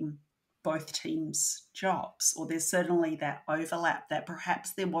doing both teams' jobs, or there's certainly that overlap that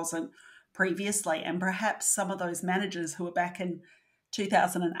perhaps there wasn't previously. And perhaps some of those managers who were back in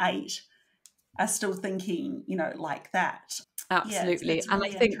 2008 are still thinking, like that. Absolutely. Yeah, it's really and I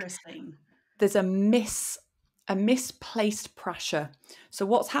think interesting. There's a misplaced pressure. So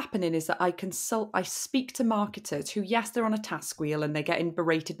what's happening is that I speak to marketers who, yes, they're on a task wheel and they're getting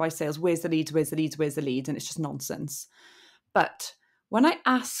berated by sales. Where's the leads? Where's the leads? Where's the leads? And it's just nonsense. But when I've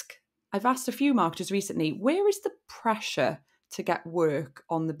asked a few marketers recently, where is the pressure to get work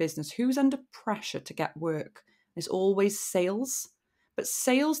on the business? Who's under pressure to get work? It's always sales. But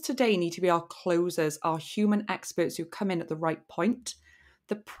sales today need to be our closers, our human experts who come in at the right point.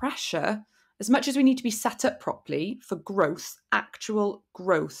 The pressure, as much as we need to be set up properly for growth, actual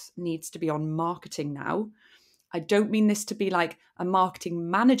growth needs to be on marketing now. I don't mean this to be like a marketing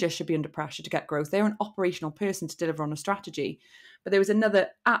manager should be under pressure to get growth. They're an operational person to deliver on a strategy. But there was another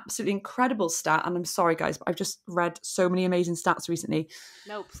absolutely incredible stat, and I'm sorry, guys, but I've just read so many amazing stats recently.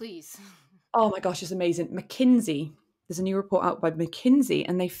 No, please. Oh my gosh, it's amazing. McKinsey, there's a new report out by McKinsey,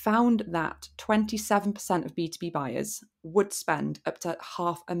 and they found that 27% of B2B buyers would spend up to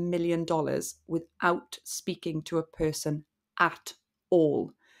 $500,000 without speaking to a person at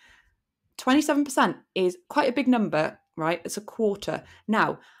all. 27% is quite a big number, right? It's a quarter.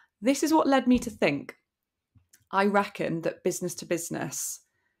 Now, this is what led me to think, I reckon that business to business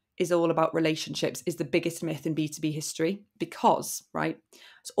is all about relationships, is the biggest myth in B2B history, because, right,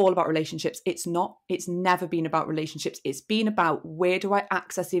 it's all about relationships. It's never been about relationships. It's been about, where do I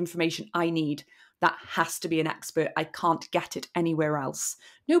access the information I need? That has to be an expert. I can't get it anywhere else.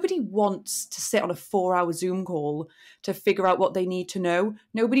 Nobody wants to sit on a 4-hour Zoom call to figure out what they need to know.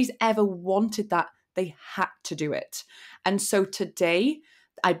 Nobody's ever wanted that. They had to do it. And so today,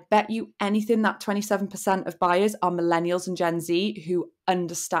 I bet you anything that 27% of buyers are millennials and Gen Z who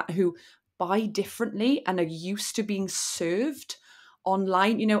understand, who buy differently and are used to being served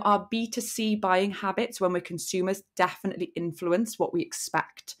online. Our B2C buying habits when we're consumers definitely influence what we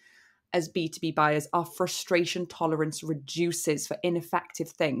expect as B2B buyers. Our frustration tolerance reduces for ineffective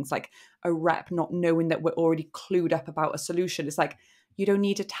things like a rep not knowing that we're already clued up about a solution. It's like, you don't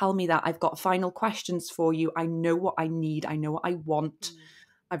need to tell me that. I've got final questions for you. I know what I need. I know what I want.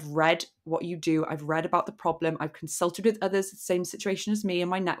 I've read what you do. I've read about the problem. I've consulted with others in the same situation as me in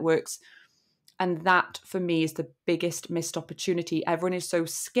my networks. And that, for me, is the biggest missed opportunity. Everyone is so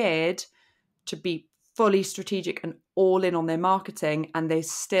scared to be fully strategic and all in on their marketing, and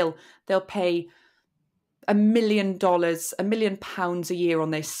they'll pay $1 million, £1 million a year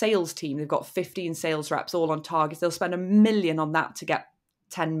on their sales team. They've got 15 sales reps all on targets. They'll spend $1 million on that to get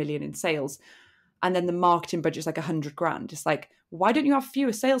 10 million in sales. And then the marketing budget's like 100 grand. It's like, why don't you have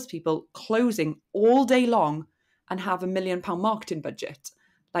fewer salespeople closing all day long and have £1 million marketing budget?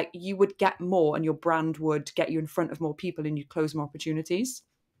 Like, you would get more, and your brand would get you in front of more people, and you'd close more opportunities.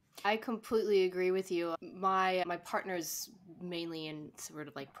 I completely agree with you. My partner's mainly in sort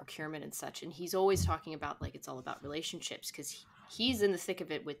of like procurement and such, and he's always talking about like it's all about relationships, because he's in the thick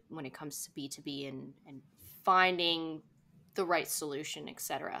of it when it comes to B2B and finding the right solution,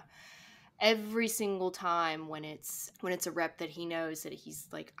 etc. Every single time when it's a rep that he knows that he's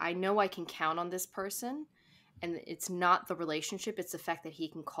like, I know I can count on this person, and it's not the relationship, it's the fact that he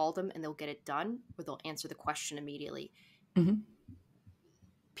can call them and they'll get it done, or they'll answer the question immediately. Mm-hmm.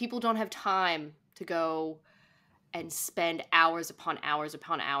 People don't have time to go and spend hours upon hours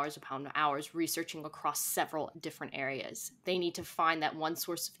upon hours upon hours researching across several different areas. They need to find that one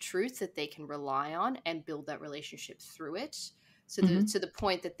source of truth that they can rely on and build that relationship through it. So to the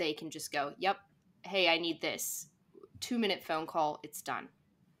point that they can just go, yep, hey, I need this. 2-minute phone call, it's done.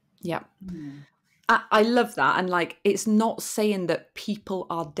 Yeah. I love that. And like, it's not saying that people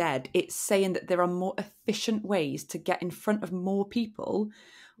are dead. It's saying that there are more efficient ways to get in front of more people.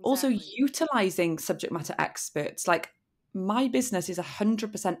 Exactly. Also utilizing subject matter experts. Like, my business is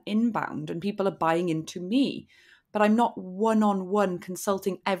 100% inbound and people are buying into me, but I'm not one-on-one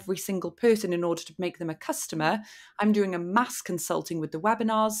consulting every single person in order to make them a customer. I'm doing a mass consulting with the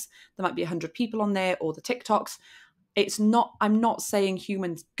webinars. There might be 100 people on there, or the TikToks. I'm not saying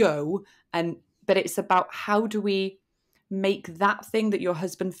humans go, but it's about, how do we make that thing that your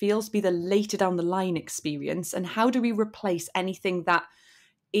husband feels be the later down the line experience? And how do we replace anything that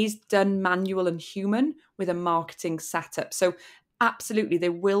is done manual and human with a marketing setup? So absolutely,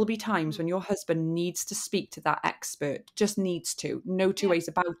 there will be times when your husband needs to speak to that expert, just needs to, no two ways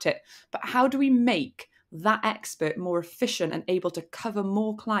about it. But how do we make that expert more efficient and able to cover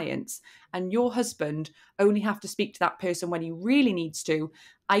more clients, and your husband only have to speak to that person when he really needs to?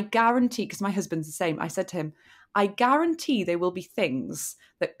 I guarantee, because my husband's the same, I said to him, I guarantee there will be things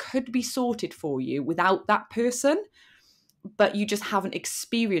that could be sorted for you without that person, but you just haven't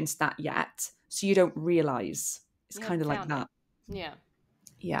experienced that yet, so you don't realize. It's kind of like that. Yeah.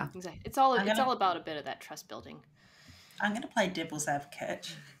 Yeah. Exactly. It's all about a bit of that trust building. I'm going to play devil's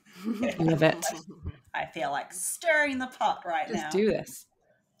advocate. Love it. I feel like stirring the pot now. Let's do this.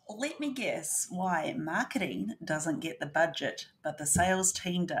 Let me guess why marketing doesn't get the budget, but the sales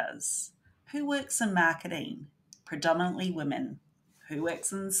team does. Who works in marketing? Predominantly women. Who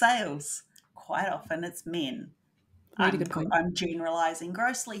works in sales? Quite often it's men. Really good point. I'm generalizing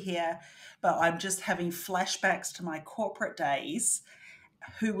grossly here, but I'm just having flashbacks to my corporate days.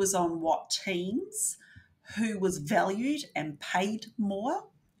 Who was on what teams? Who was valued and paid more?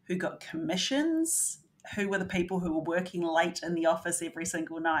 Who got commissions? Who were the people who were working late in the office every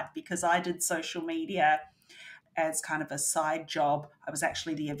single night? Because I did social media as kind of a side job. I was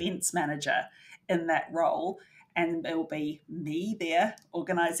actually the events manager in that role, and it will be me there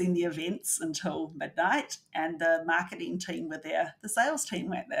organising the events until midnight, and the marketing team were there. The sales team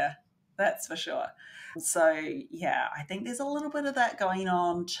weren't there, that's for sure. So, yeah, I think there's a little bit of that going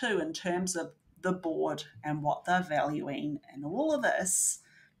on too in terms of the board and what they're valuing and all of this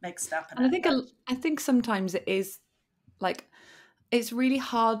mixed up. And I think sometimes it is like, it's really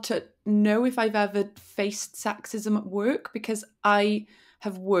hard to know if I've ever faced sexism at work, because I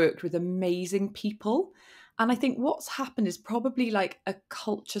have worked with amazing people. And I think what's happened is probably like a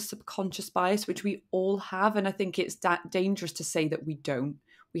culture subconscious bias, which we all have. And I think it's dangerous to say that we don't.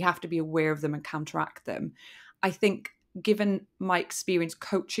 We have to be aware of them and counteract them. I think, given my experience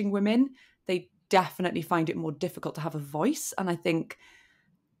coaching women, they definitely find it more difficult to have a voice. And I think,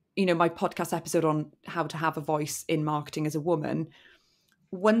 my podcast episode on how to have a voice in marketing as a woman,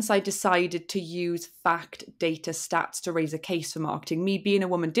 once I decided to use fact, data, stats to raise a case for marketing, me being a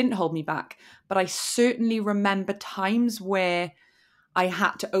woman didn't hold me back. But I certainly remember times where I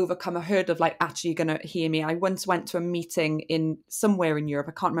had to overcome a hurdle of like, actually, you're going to hear me. I once went to a meeting in somewhere in Europe,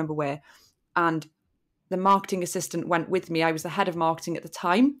 I can't remember where, and the marketing assistant went with me. I was the head of marketing at the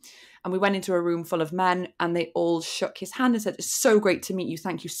time. And we went into a room full of men, and they all shook his hand and said, "It's so great to meet you.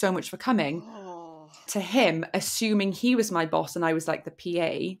 Thank you so much for coming." To him, assuming he was my boss and I was like the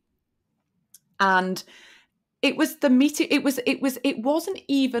PA. And it was the meeting. It wasn't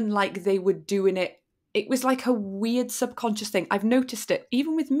even like they were doing it. It was like a weird subconscious thing. I've noticed it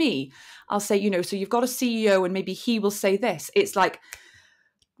even with me. I'll say, so you've got a CEO and maybe he will say this. It's like,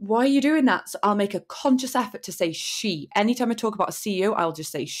 why are you doing that? So I'll make a conscious effort to say she. Anytime I talk about a CEO, I'll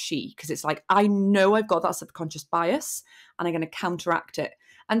just say she, because it's like, I know I've got that subconscious bias and I'm going to counteract it.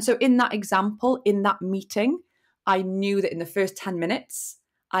 And so in that example, in that meeting, I knew that in the first 10 minutes,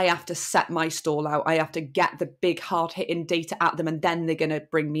 I have to set my stall out. I have to get the big hard hitting data at them, and then they're going to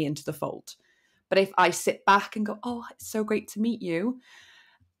bring me into the fold. But if I sit back and go, oh, it's so great to meet you,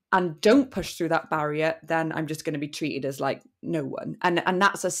 and don't push through that barrier, then I'm just going to be treated as like no one. And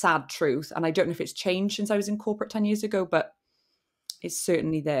that's a sad truth. And I don't know if it's changed since I was in corporate 10 years ago, but it's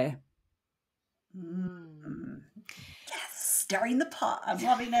certainly there. Yes, stirring the pot. I'm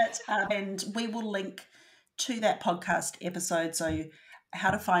loving it. And we will link to that podcast episode. So how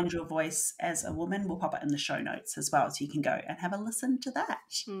to find your voice as a woman, we'll pop it in the show notes as well. So you can go and have a listen to that.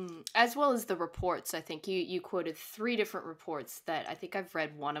 As well as the reports. I think you quoted 3 different reports that I think I've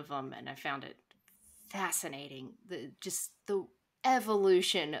read one of them and I found it fascinating. The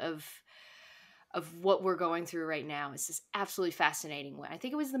evolution of what we're going through right now is just absolutely fascinating. I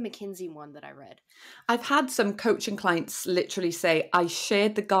think it was the McKinsey one that I read. I've had some coaching clients literally say, I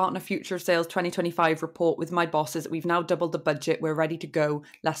shared the Gartner Future of Sales 2025 report with my bosses. We've now doubled the budget. We're ready to go.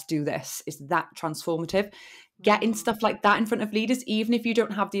 Let's do this. It's that transformative. Getting stuff like that in front of leaders, even if you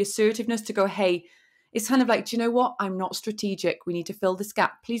don't have the assertiveness to go, hey, it's kind of like, do you know what? I'm not strategic. We need to fill this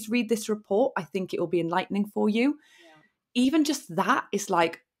gap. Please read this report. I think it will be enlightening for you. Yeah. Even just that is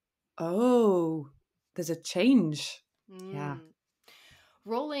like, oh, there's a change. Yeah.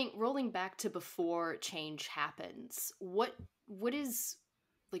 Rolling back to before change happens, what is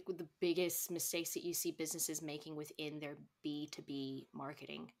like the biggest mistakes that you see businesses making within their B2B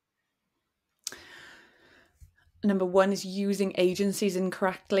marketing? Number 1 is using agencies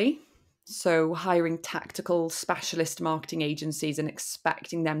incorrectly. So hiring tactical specialist marketing agencies and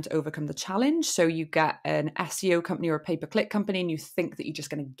expecting them to overcome the challenge. So you get an SEO company or a pay-per-click company and you think that you're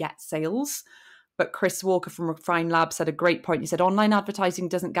just going to get sales. But Chris Walker from Refine Lab said a great point. He said, online advertising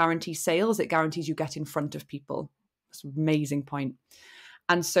doesn't guarantee sales. It guarantees you get in front of people. That's an amazing point.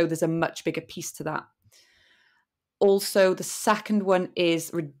 And so there's a much bigger piece to that. Also, the second one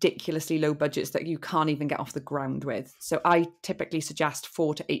is ridiculously low budgets that you can't even get off the ground with. So I typically suggest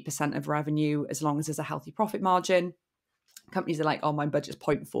 4 to 8% of revenue, as long as there's a healthy profit margin. Companies are like, oh, my budget's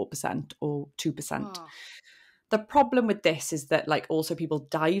 0.4% or 2%. Oh. The problem with this is that like also people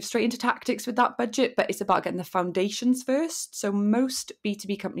dive straight into tactics with that budget, but it's about getting the foundations first. So most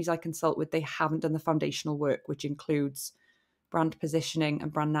B2B companies I consult with, they haven't done the foundational work, which includes brand positioning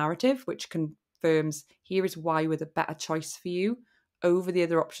and brand narrative, which confirms here is why we're the better choice for you over the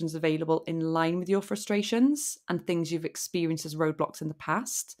other options available in line with your frustrations and things you've experienced as roadblocks in the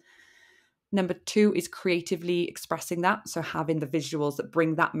past. Number 2 is creatively expressing that. So having the visuals that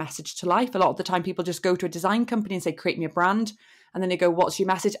bring that message to life. A lot of the time people just go to a design company and say, create me a brand. And then they go, what's your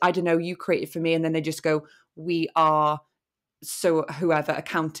message? I don't know, you create it for me. And then they just go, we are so whoever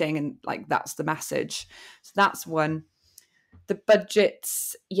accounting. And like, that's the message. So that's one. The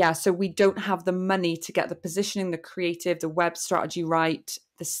budgets, yeah, so we don't have the money to get the positioning, the creative, the web strategy right,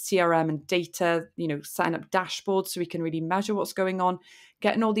 the CRM and data, setting up dashboards so we can really measure what's going on,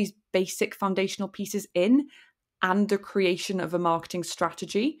 getting all these basic foundational pieces in, and the creation of a marketing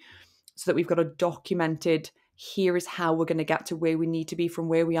strategy so that we've got a documented, here is how we're going to get to where we need to be from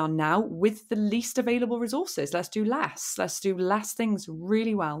where we are now with the least available resources. Let's do less things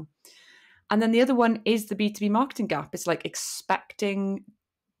really well. And then the other one is the B2B marketing gap. It's like expecting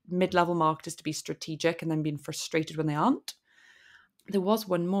mid-level marketers to be strategic and then being frustrated when they aren't. There was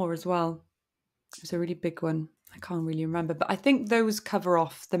one more as well. It was a really big one. I can't really remember, but I think those cover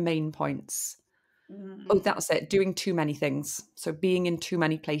off the main points. Oh, that's it. Doing too many things. So being in too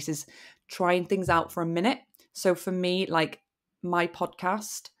many places, trying things out for a minute. So for me, like my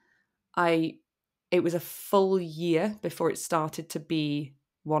podcast, it was a full year before it started to be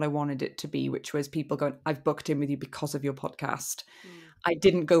what I wanted it to be, which was people going, I've booked in with you because of your podcast. I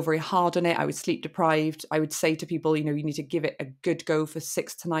didn't go very hard on it. I was sleep deprived. I would say to people, you need to give it a good go for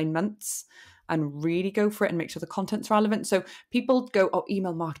 6 to 9 months and really go for it and make sure the content's relevant. So people go, oh,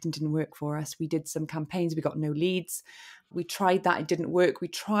 email marketing didn't work for us. We did some campaigns. We got no leads. We tried that. It didn't work. We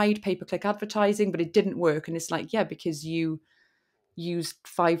tried pay-per-click advertising, but it didn't work. And it's like, yeah, because you used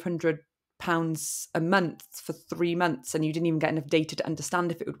 £500 a month for 3 months and you didn't even get enough data to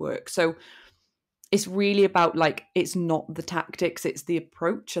understand if it would work. So it's really about like, it's not the tactics, it's the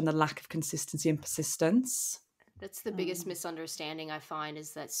approach and the lack of consistency and persistence. That's the biggest misunderstanding I find,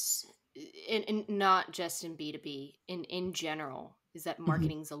 is that in not just in B2B, in general, is that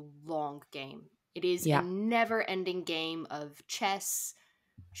marketing's a long game. It is a never-ending game of chess,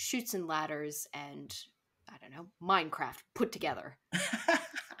 chutes and ladders, and I don't know, Minecraft put together.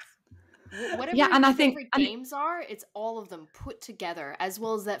 Whatever Yeah, and your I think favorite games are, it's all of them put together, as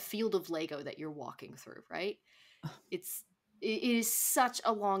well as that field of Lego that you're walking through, right? It is such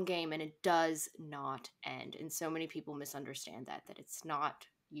a long game, and it does not end. And so many people misunderstand that it's not,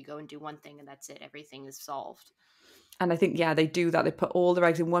 you go and do one thing and that's it. Everything is solved. And I think, yeah, they do that. They put all their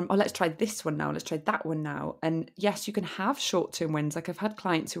eggs in one. Oh, let's try this one now. Let's try that one now. And yes, you can have short-term wins. Like I've had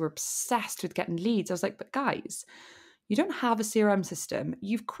clients who are obsessed with getting leads. I was like, but guys, you don't have a CRM system.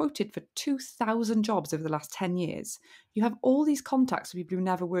 You've quoted for 2,000 jobs over the last 10 years. You have all these contacts of people who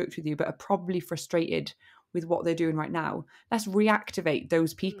never worked with you, but are probably frustrated with what they're doing right now. Let's reactivate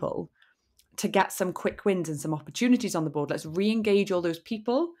those people to get some quick wins and some opportunities on the board. Let's re-engage all those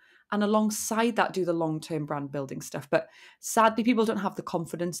people. And alongside that, do the long-term brand building stuff. But sadly, people don't have the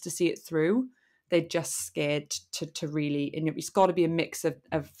confidence to see it through. They're just scared to really, and it's got to be a mix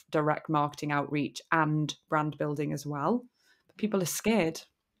of direct marketing outreach and brand building as well. But people are scared.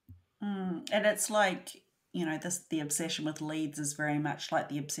 And it's like, the obsession with leads is very much like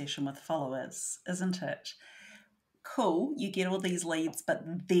the obsession with followers, isn't it? Cool, you get all these leads, but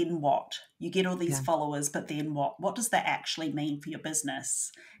then what? You get all these followers, but then what? What does that actually mean for your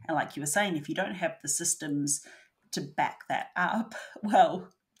business? And like you were saying, if you don't have the systems to back that up, well,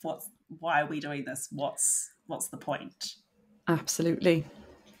 why are we doing this? What's the point? Absolutely.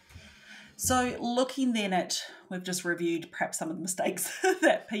 So looking then at, we've just reviewed perhaps some of the mistakes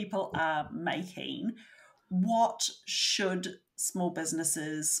that people are making. What should small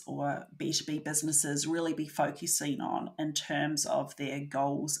businesses or B2B businesses really be focusing on in terms of their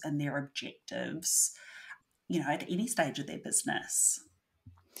goals and their objectives, at any stage of their business?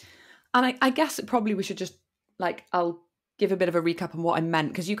 And I guess probably we should just, I'll give a bit of a recap on what I meant,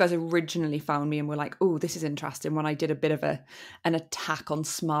 because you guys originally found me and were like, oh, this is interesting, when I did a bit of an attack on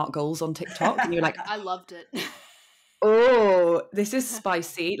SMART goals on TikTok. And you're like, I loved it. Oh, this is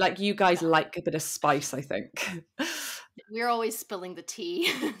spicy. Like, you guys like a bit of spice, I think. We're always spilling the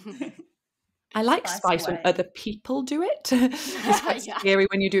tea. I like spice when other people do it. It's quite scary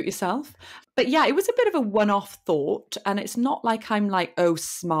when you do it yourself. But yeah, it was a bit of a one-off thought. And it's not like I'm like, oh,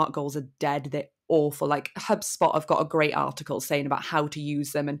 SMART goals are dead. They're awful. Like HubSpot have got a great article saying about how to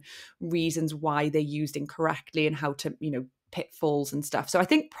use them and reasons why they're used incorrectly and how to, pitfalls and stuff. So I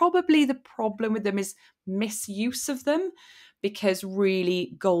think probably the problem with them is misuse of them, because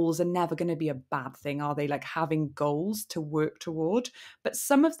really goals are never going to be a bad thing, are they? Like having goals to work toward. But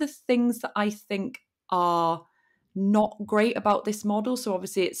some of the things that I think are not great about this model, so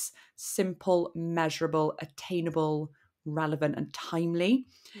obviously it's simple, measurable, attainable, relevant and timely,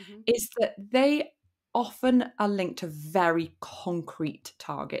 is that they often are linked to very concrete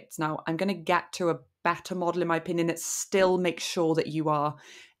targets. Now, I'm going to get to a better model, in my opinion, that still makes sure that you are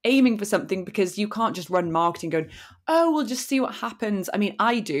aiming for something, because you can't just run marketing going, oh, we'll just see what happens. I mean,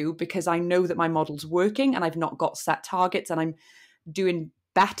 I do, because I know that my model's working and I've not got set targets, and I'm doing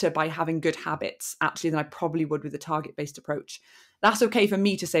better by having good habits actually than I probably would with a target-based approach. That's okay for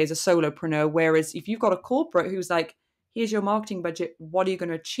me to say as a solopreneur, whereas if you've got a corporate who's like, here's your marketing budget, what are you going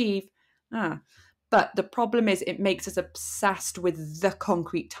to achieve? But the problem is it makes us obsessed with the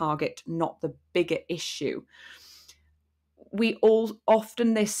concrete target, not the bigger issue. We all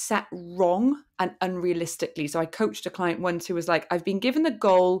often, they're set wrong and unrealistically. So I coached a client once who was like, I've been given the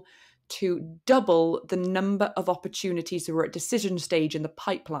goal to double the number of opportunities that were at decision stage in the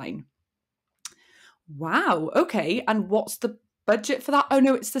pipeline. Wow, okay. And what's the budget for that? Oh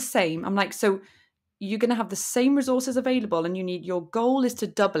no, it's the same. I'm like, so you're going to have the same resources available and your goal is to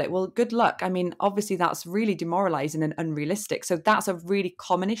double it. Well, good luck. I mean, obviously that's really demoralizing and unrealistic. So that's a really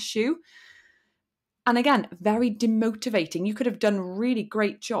common issue. And again, very demotivating. You could have done a really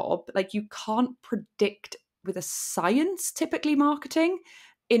great job. Like, you can't predict with a science, typically marketing.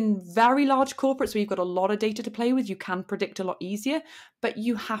 In very large corporates where you've got a lot of data to play with, you can predict a lot easier, but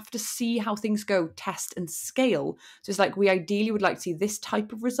you have to see how things go, test and scale. So it's like, we ideally would like to see this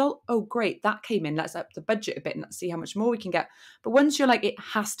type of result. Oh, great, that came in. Let's up the budget a bit and let's see how much more we can get. But once you're like, it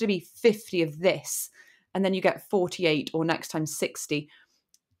has to be 50 of this, and then you get 48 or next time 60,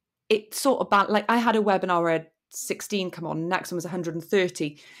 it's sort of bad. Like, I had a webinar where 16 come on, next one was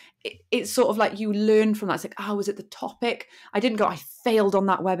 130. It's sort of like you learn from that. It's like, oh, was it the topic? I didn't go, I failed on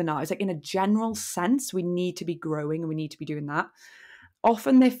that webinar. It's like, in a general sense, we need to be growing and we need to be doing that.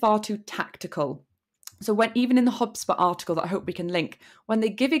 Often they're far too tactical. So when, even in the HubSpot article that I hope we can link, when they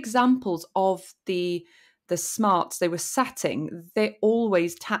give examples of the smarts they were setting, they're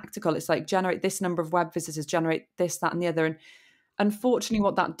always tactical. It's like, generate this number of web visitors, generate this, that, and the other. And unfortunately,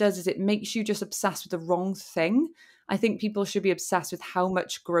 what that does is it makes you just obsessed with the wrong thing. I think people should be obsessed with how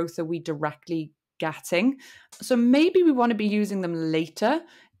much growth are we directly getting. So maybe we want to be using them later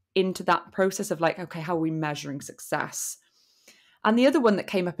into that process of like, okay, how are we measuring success? And the other one that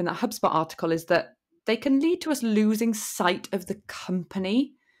came up in that HubSpot article is that they can lead to us losing sight of the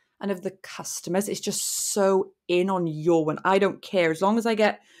company and of the customers. It's just so in on your one. I don't care. As long as I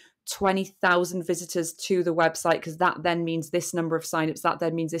get 20,000 visitors to the website, because that then means this number of signups, that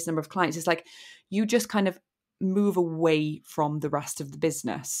then means this number of clients. It's like you just kind of move away from the rest of the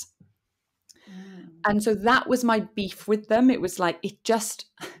business. And so that was my beef with them. It was like, it just,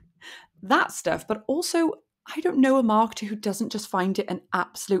 that stuff, but also I don't know a marketer who doesn't just find it an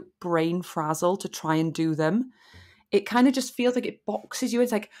absolute brain frazzle to try and do them. It kind of just feels like it boxes you.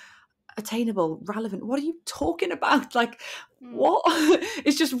 It's like attainable, relevant. What are you talking about? Like, what?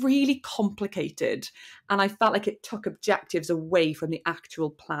 It's just really complicated. And I felt like it took objectives away from the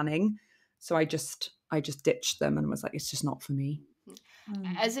actual planning. So I just ditched them and was like, it's just not for me.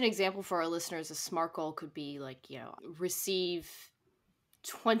 As an example for our listeners, a SMART goal could be like, receive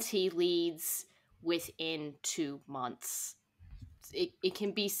 20 leads within 2 months. It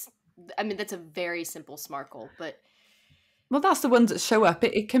can be, I mean, that's a very simple SMART goal, but. Well, that's the ones that show up.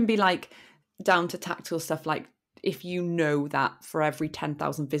 It can be like down to tactile stuff, like if you know that for every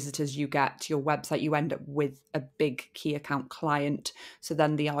 10,000 visitors you get to your website, you end up with a big key account client. So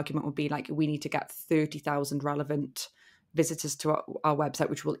then the argument would be like, we need to get 30,000 relevant visitors to our website,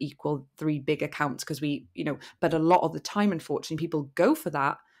 which will equal 3 big accounts because but a lot of the time, unfortunately, people go for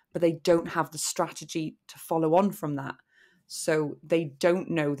that, but they don't have the strategy to follow on from that. So they don't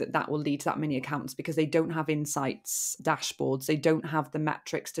know that will lead to that many accounts because they don't have insights, dashboards. They don't have the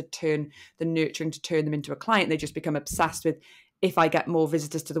metrics to turn the nurturing to turn them into a client. They just become obsessed with, if I get more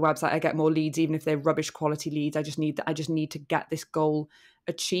visitors to the website, I get more leads, even if they're rubbish quality leads. I just need to get this goal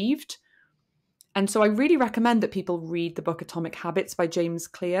achieved. And so I really recommend that people read the book Atomic Habits by James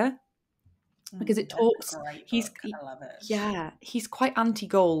Clear, because it talks, I love it. Yeah, he's quite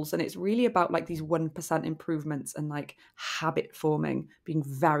anti-goals, and it's really about like these 1% improvements and like habit forming, being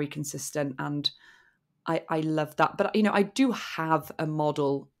very consistent. And I love that. But, I do have a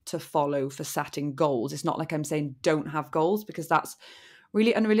model to follow for setting goals. It's not like I'm saying don't have goals, because that's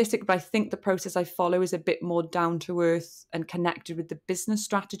really unrealistic. But I think the process I follow is a bit more down to earth and connected with the business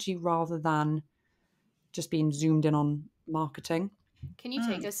strategy rather than just being zoomed in on marketing. Can you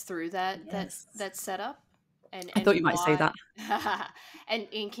take us through that setup? And I thought you might say that.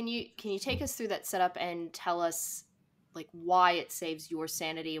 and can you take us through that setup and tell us like why it saves your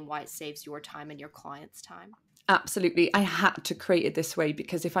sanity and why it saves your time and your clients' time? Absolutely. I had to create it this way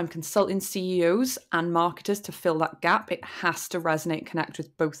because if I'm consulting CEOs and marketers to fill that gap, it has to resonate and connect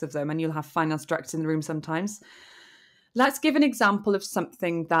with both of them. And you'll have finance directors in the room sometimes. Let's give an example of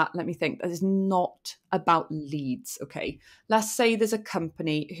something that is not about leads, okay? Let's say there's a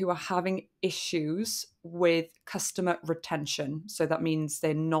company who are having issues with customer retention. So that means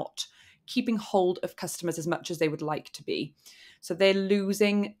they're not keeping hold of customers as much as they would like to be. So they're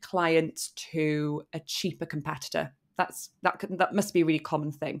losing clients to a cheaper competitor. That must be a really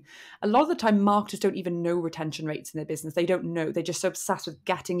common thing. A lot of the time, marketers don't even know retention rates in their business. They don't know. They're just so obsessed with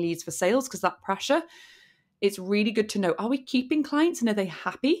getting leads for sales because that pressure. It's really good to know, are we keeping clients and are they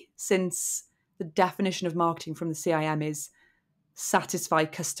happy? Since the definition of marketing from the CIM is satisfy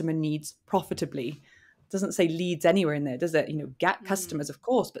customer needs profitably. It doesn't say leads anywhere in there, does it? Get customers, of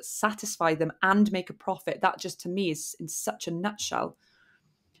course, but satisfy them and make a profit. That just to me is in such a nutshell.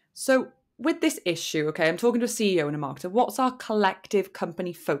 So with this issue, okay, I'm talking to a CEO and a marketer. What's our collective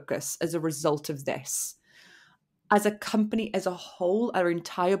company focus as a result of this? As a company as a whole, our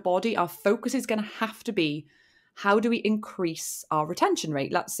entire body, our focus is going to have to be, how do we increase our retention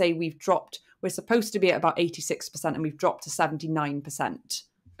rate? Let's say we're supposed to be at about 86% and we've dropped to 79%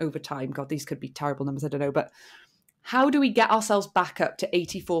 over time. God, these could be terrible numbers, I don't know. But how do we get ourselves back up to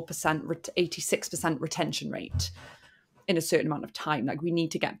 84%, 86% retention rate in a certain amount of time? Like we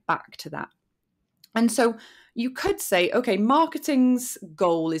need to get back to that. And so you could say, okay, marketing's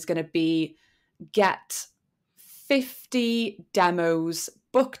goal is going to be get 50 demos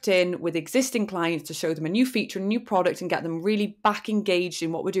booked in with existing clients to show them a new feature, a new product, and get them really back engaged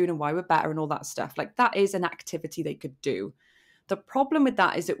in what we're doing and why we're better and all that stuff. Like that is an activity they could do. The problem with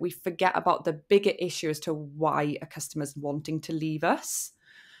that is that we forget about the bigger issue as to why a customer's wanting to leave us.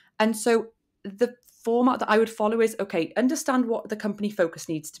 And so the format that I would follow is, okay, understand what the company focus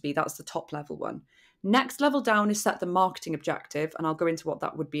needs to be. That's the top level one. Next level down is set the marketing objective, and I'll go into what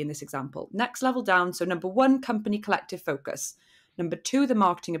that would be in this example. Next level down, so number 1, company collective focus. Number 2, the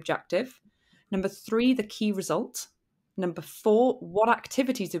marketing objective. Number 3, the key result. Number 4, what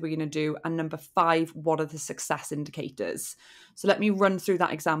activities are we going to do? And number 5, what are the success indicators? So let me run through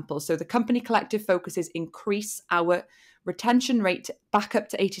that example. So the company collective focus is increase our retention rate back up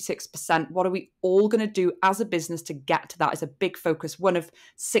to 86%. What are we all going to do as a business to get to that? Is a big focus, one of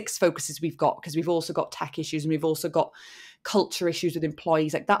 6 focuses we've got, because we've also got tech issues and we've also got culture issues with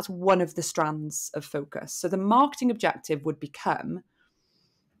employees. Like, that's one of the strands of focus. So the marketing objective would become,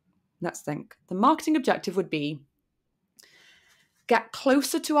 let's think, the marketing objective would be get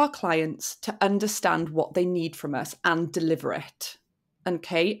closer to our clients to understand what they need from us and deliver it.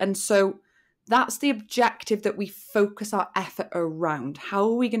 Okay. And so that's the objective that we focus our effort around. How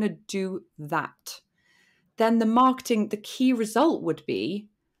are we going to do that? Then the key result would be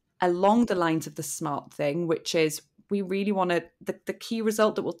along the lines of the SMART thing, which is we really want to, the key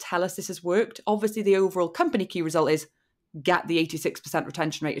result that will tell us this has worked. Obviously, the overall company key result is get the 86%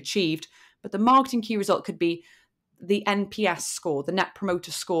 retention rate achieved. But the marketing key result could be the NPS score, the net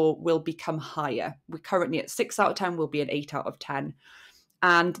promoter score will become higher. We're currently at 6 out of 10, we'll be at 8 out of 10.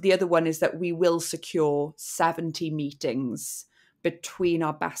 And the other one is that we will secure 70 meetings between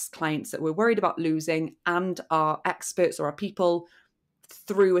our best clients that we're worried about losing and our experts or our people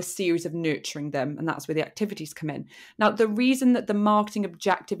through a series of nurturing them. And that's where the activities come in. Now, the reason that the marketing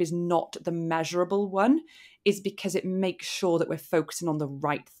objective is not the measurable one is because it makes sure that we're focusing on the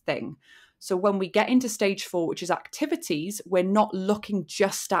right thing. So when we get into stage 4, which is activities, we're not looking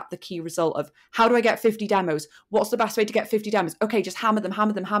just at the key result of how do I get 50 demos? What's the best way to get 50 demos? Okay, just hammer them,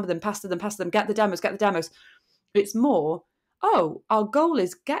 pass to them, get the demos. It's more, our goal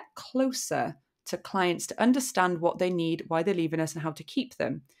is get closer to clients to understand what they need, why they're leaving us, and how to keep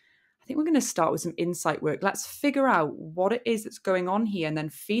them. I think we're going to start with some insight work. Let's figure out what it is that's going on here and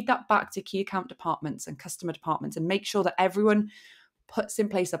then feed that back to key account departments and customer departments and make sure that everyone puts in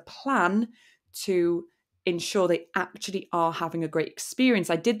place a plan to ensure they actually are having a great experience.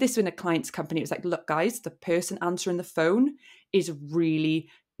 I did this in a client's company. It was like, look, guys, the person answering the phone is really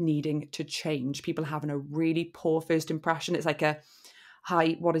needing to change. People are having a really poor first impression. It's like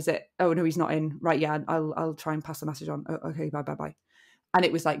hi, what is it? Oh, no, he's not in. Right, yeah, I'll try and pass the message on. Oh, okay, bye. And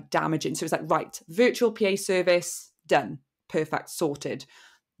it was like damaging. So it was like, right, virtual PA service, done. Perfect, sorted.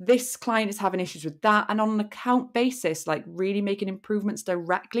 This client is having issues with that. And on an account basis, like really making improvements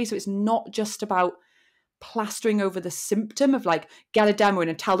directly. So it's not just about plastering over the symptom of like, get a demo in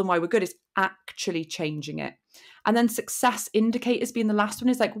and tell them why we're good. It's actually changing it. And then success indicators being the last one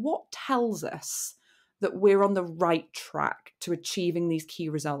is like, what tells us that we're on the right track to achieving these key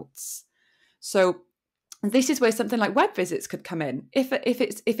results? So this is where something like web visits could come in. If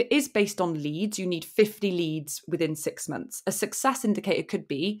it is based on leads, you need 50 leads within 6 months. A success indicator could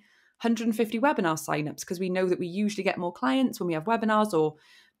be 150 webinar signups, because we know that we usually get more clients when we have webinars, or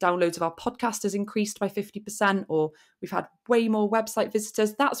downloads of our podcast has increased by 50%, or we've had way more website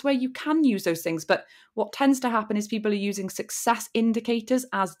visitors. That's where you can use those things. But what tends to happen is people are using success indicators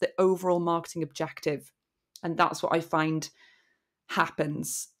as the overall marketing objective. And that's what I find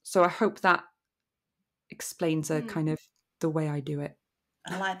happens. So I hope that explains a kind of the way I do it.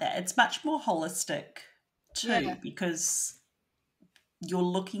 I like that. It's much more holistic too, because you're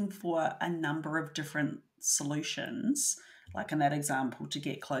looking for a number of different solutions, like in that example, to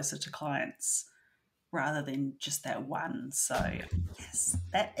get closer to clients rather than just that one. So yes,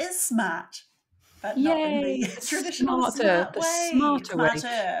 that is smart, but not in the traditional smart way. Smarter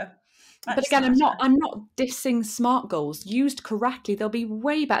way. But again, I'm not dissing SMART goals. Used correctly, they'll be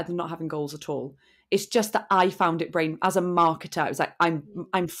way better than not having goals at all. It's just that I found it as a marketer, it was like,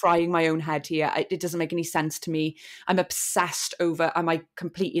 I'm frying my own head here. It doesn't make any sense to me. I'm obsessed over, am I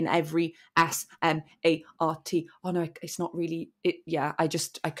completing every SMART? Oh no, it's not really it. Yeah, I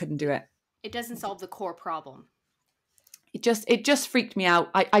couldn't do it. It doesn't solve the core problem. It just freaked me out.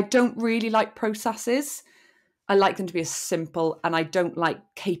 I don't really like processes. I like them to be as simple, and I don't like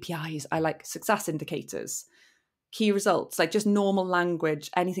KPIs. I like success indicators, key results, like just normal language.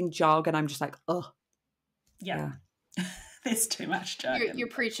 Anything jargon, I'm just like, oh. Yeah. There's too much jargon. You're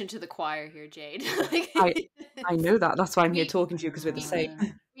preaching to the choir here, Jade. I know that. That's why I'm here talking to you, because we're the same.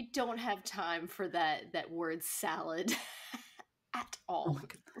 We don't have time for that word salad at all. Oh my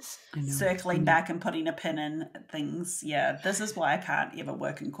goodness. I know. Circling back and putting a pin in things. Yeah, this is why I can't ever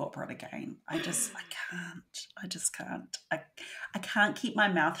work in corporate again. I just can't. I can't keep my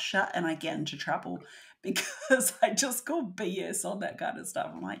mouth shut, and I get into trouble because I just call BS on that kind of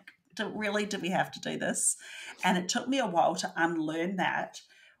stuff. I'm like, do we have to do this? And it took me a while to unlearn that.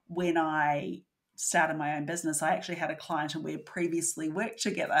 When I started my own business, I actually had a client and we had previously worked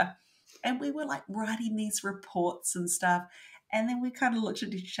together, and we were like writing these reports and stuff. And then we kind of looked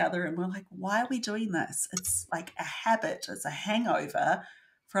at each other and we're like, why are we doing this? It's like a habit, it's a hangover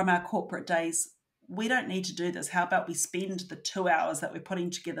from our corporate days. We don't need to do this. How about we spend the 2 hours that we're putting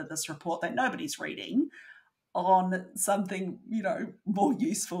together this report that nobody's reading on something, more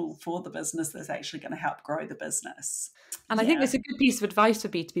useful for the business that's actually going to help grow the business. And I think there's a good piece of advice for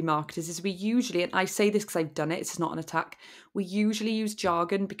B2B marketers is we usually, and I say this because I've done it, it's not an attack, we usually use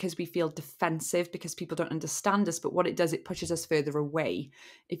jargon because we feel defensive because people don't understand us, but what it does, it pushes us further away.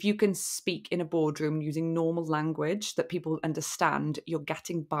 If you can speak in a boardroom using normal language that people understand, you're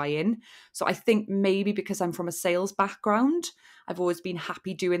getting buy-in. So I think maybe because I'm from a sales background, I've always been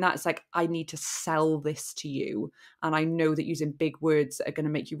happy doing that. It's like, I need to sell this to you. And I know that using big words that are going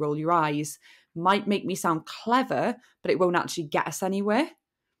to make you roll your eyes might make me sound clever, but it won't actually get us anywhere.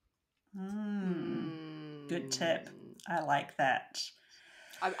 Good tip. I like that.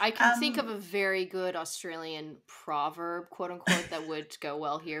 I can think of a very good Australian proverb, quote unquote, that would go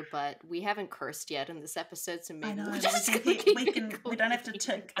well here, but we haven't cursed yet in this episode, so maybe we don't have to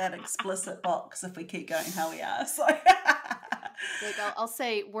tick that explicit box if we keep going how we are. So I'll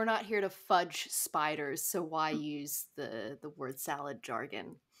say we're not here to fudge spiders, so why use the word salad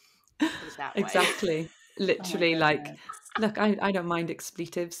jargon? Put it that way. Exactly. Literally, look, I don't mind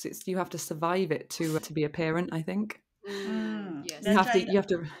expletives. You have to survive it to be a parent, I think. Yes. You have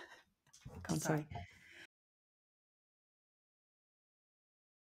to. I'm sorry.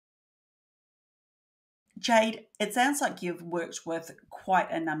 Jade, it sounds like you've worked with quite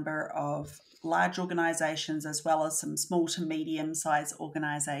a number of large organisations as well as some small to medium-sized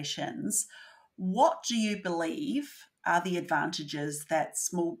organisations. What do you believe are the advantages that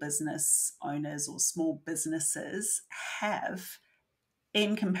small business owners or small businesses have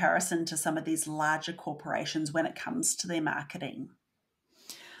in comparison to some of these larger corporations when it comes to their marketing?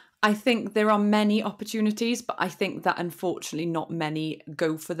 I think there are many opportunities, but I think that unfortunately not many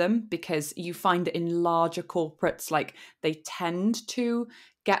go for them because you find that in larger corporates, like they tend to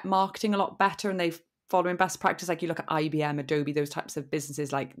get marketing a lot better and they've following best practice. Like you look at IBM, Adobe, those types of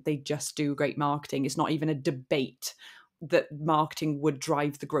businesses, like they just do great marketing. It's not even a debate that marketing would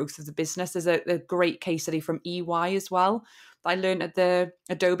drive the growth of the business. There's a great case study from EY as well. I learned at the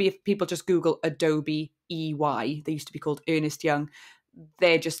Adobe, if people just Google Adobe EY, they used to be called Ernst Young.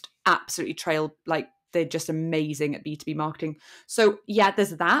 They're just absolutely they're just amazing at B2B marketing. So yeah,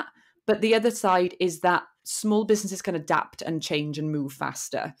 there's that. But the other side is that small businesses can adapt and change and move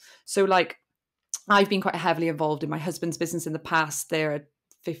faster. So like I've been quite heavily involved in my husband's business in the past. There were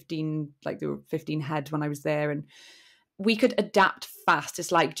 15 heads when I was there, and we could adapt fast.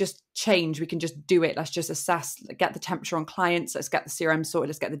 It's like just change. We can just do it. Let's just assess, get the temperature on clients. Let's get the CRM sorted.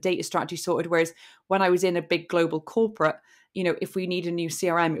 Let's get the data strategy sorted. Whereas when I was in a big global corporate, if we need a new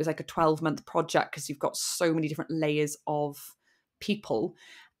CRM, it was like a 12-month project because you've got so many different layers of people.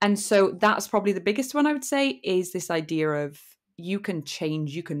 And so that's probably the biggest one I would say is this idea of you can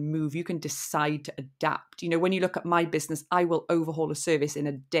change, you can move, you can decide to adapt. When you look at my business, I will overhaul a service in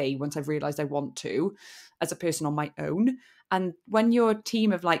a day once I've realized I want to as a person on my own. And when you're a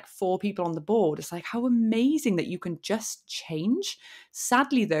team of like 4 people on the board, it's like, how amazing that you can just change.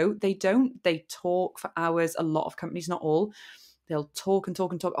 Sadly, though, they don't. They talk for hours. A lot of companies, not all, they'll talk and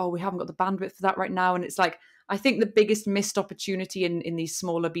talk and talk. Oh, we haven't got the bandwidth for that right now. And it's like, I think the biggest missed opportunity in these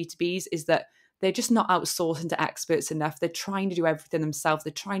smaller B2Bs is that they're just not outsourcing to experts enough. They're trying to do everything themselves.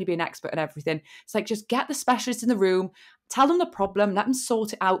 They're trying to be an expert at everything. It's like, just get the specialist in the room, tell them the problem, let them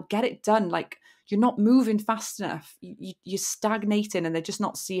sort it out, get it done. Like, you're not moving fast enough. You're stagnating and they're just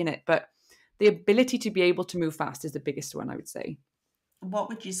not seeing it. But the ability to be able to move fast is the biggest one, I would say. What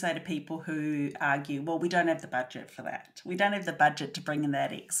would you say to people who argue, well, we don't have the budget for that. We don't have the budget to bring in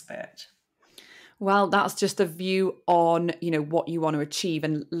that expert? Well, that's just a view on, what you want to achieve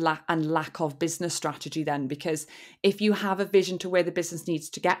and lack of business strategy then, because if you have a vision to where the business needs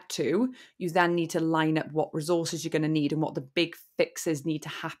to get to, you then need to line up what resources you're going to need and what the big fixes need to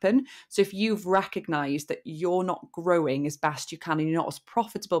happen. So if you've recognized that you're not growing as best you can and you're not as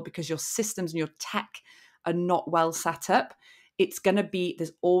profitable because your systems and your tech are not well set up, it's going to be,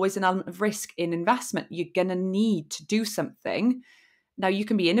 there's always an element of risk in investment. You're going to need to do something. Now, you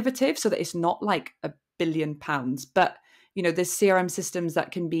can be innovative so that it's not like £1 billion, but, there's CRM systems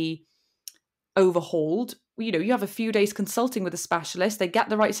that can be overhauled. You have a few days consulting with a specialist, they get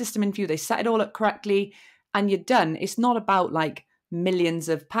the right system in for you, they set it all up correctly, and you're done. It's not about like millions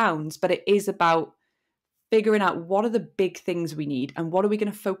of pounds, but it is about figuring out what are the big things we need and what are we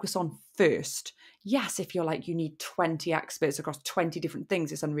going to focus on first. Yes, if you're like, you need 20 experts across 20 different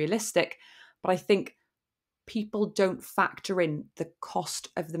things, it's unrealistic. But I think people don't factor in the cost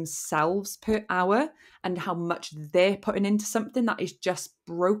of themselves per hour and how much they're putting into something that is just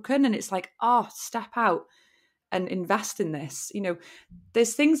broken. And it's like, step out and invest in this.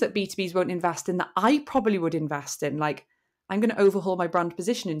 There's things that B2Bs won't invest in that I probably would invest in. Like, I'm going to overhaul my brand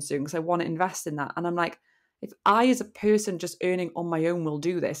positioning soon because I want to invest in that. And I'm like, if I, as a person just earning on my own, will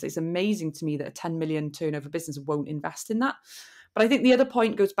do this, it's amazing to me that a 10 million turnover business won't invest in that. But I think the other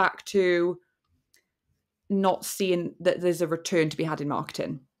point goes back to not seeing that there's a return to be had in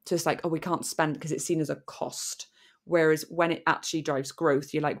marketing. So it's like, we can't spend because it's seen as a cost. Whereas when it actually drives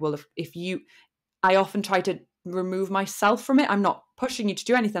growth, you're like, well, I often try to remove myself from it. I'm not pushing you to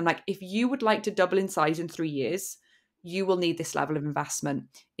do anything. I'm like, if you would like to double in size in 3 years, you will need this level of investment.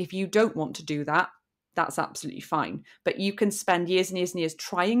 If you don't want to do that, that's absolutely fine. But you can spend years and years and years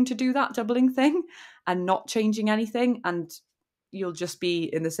trying to do that doubling thing and not changing anything, and you'll just be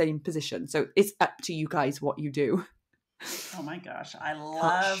in the same position. So it's up to you guys what you do. Oh my gosh, I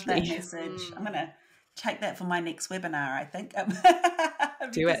love that message. I'm going to take that for my next webinar, I think.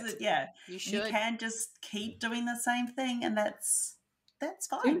 Do it. You should. You can just keep doing the same thing, and that's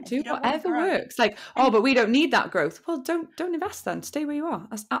fine. Do whatever works. Like, but we don't need that growth. Well, don't invest then. Stay where you are.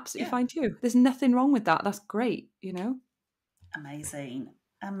 That's absolutely fine too. There's nothing wrong with that. That's great,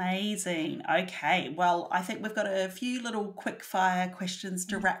 Amazing. Okay. Well, I think we've got a few little quick fire questions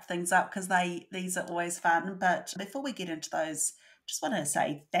to wrap things up because these are always fun. But before we get into those, just want to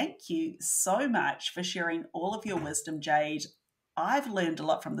say thank you so much for sharing all of your wisdom, Jade. I've learned a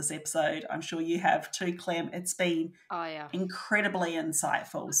lot from this episode. I'm sure you have too, Clem. It's been incredibly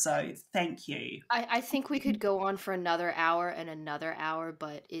insightful. So thank you. I think we could go on for another hour and another hour,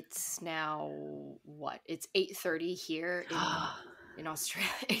 but it's now It's 8:30 here in Australia.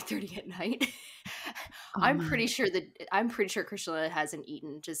 8:30 at night. I'm pretty sure Krishna hasn't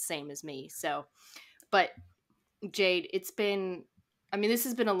eaten, just same as me. So, but Jade, this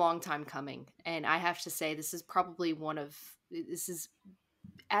has been a long time coming, and I have to say this is probably this is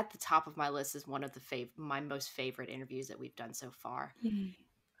at the top of my list as one of my most favorite interviews that we've done so far.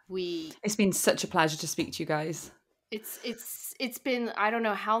 It's been such a pleasure to speak to you guys. It's been, I don't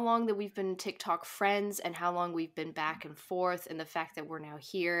know how long that we've been TikTok friends and how long we've been back and forth, and the fact that we're now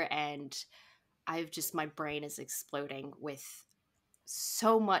here, and my brain is exploding with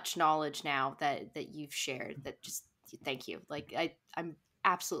so much knowledge now that you've shared. That just thank you. Like I'm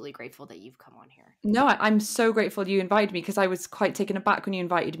absolutely grateful that you've come on here. No, I'm so grateful you invited me, because I was quite taken aback when you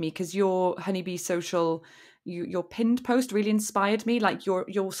invited me, because your Honeybee Social, your pinned post really inspired me. Like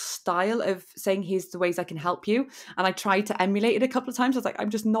your style of saying, here's the ways I can help you. And I tried to emulate it a couple of times. I was like,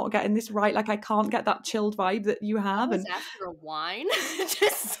 I'm just not getting this right. Like I can't get that chilled vibe that you have. And after a wine,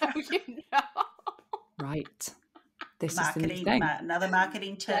 just so you know. Right. This marketing, is the thing. Another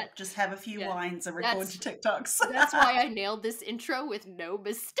marketing tip, just have a few wines and record your TikToks. That's why I nailed this intro with no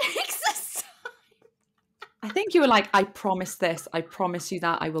mistakes. I think you were like, I promise this, I promise you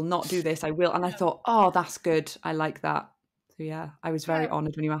that, I will not do this, I will. And I thought, that's good. I like that. So yeah, I was very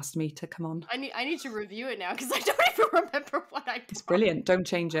honoured when you asked me to come on. I need to review it now because I don't even remember what I It's brilliant. Don't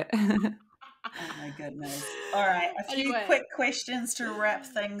change it. Oh my goodness. All right, a few quick questions to wrap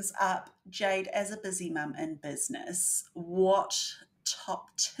things up. Jade, as a busy mum in business, what top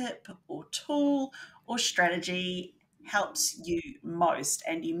tip or tool or strategy helps you most?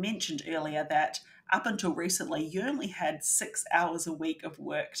 And you mentioned earlier that up until recently, you only had 6 hours a week of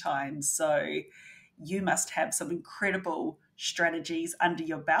work time. So you must have some incredible strategies under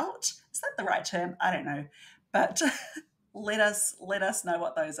your belt. Is that the right term? I don't know. But let us know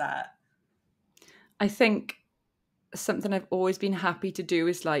what those are. I think something I've always been happy to do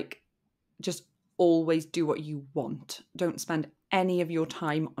is like just always do what you want. Don't spend any of your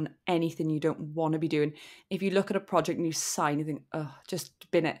time on anything you don't want to be doing. If you look at a project and you sign, you think, just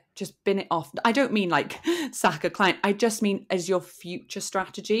bin it off. I don't mean like sack a client. I just mean as your future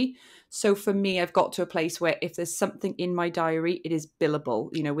strategy. So for me, I've got to a place where if there's something in my diary, it is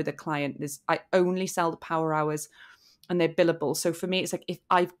billable. With a client, I only sell the power hours and they're billable. So for me, it's like if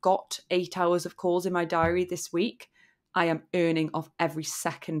I've got 8 hours of calls in my diary this week, I am earning off every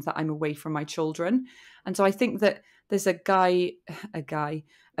second that I'm away from my children. And so I think that there's a guy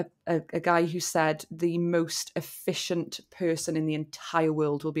who said the most efficient person in the entire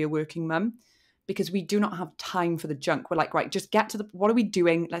world will be a working mum, because we do not have time for the junk. We're like, right, just get to what are we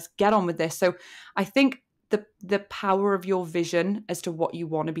doing? Let's get on with this. So I think the power of your vision as to what you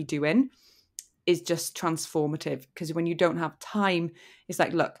want to be doing is just transformative, because when you don't have time, it's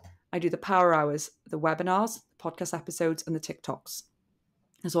like, look, I do the power hours, the webinars, the podcast episodes, and the TikToks.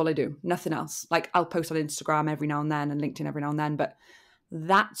 That's all I do. Nothing else. Like I'll post on Instagram every now and then and LinkedIn every now and then, but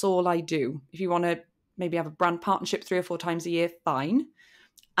that's all I do. If you want to maybe have a brand partnership 3 or 4 times a year, fine.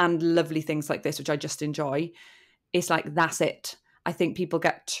 And lovely things like this, which I just enjoy. It's like, that's it. I think people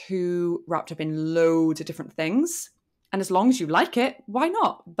get too wrapped up in loads of different things. And as long as you like it, why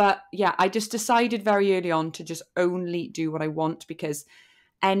not? But yeah, I just decided very early on to just only do what I want, because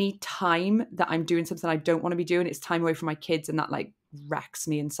any time that I'm doing something I don't want to be doing, it's time away from my kids, and that like wrecks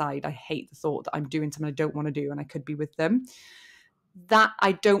me inside. I hate the thought that I'm doing something I don't want to do and I could be with them. That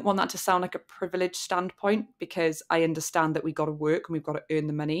I don't want that to sound like a privileged standpoint, because I understand that we got to work and we've got to earn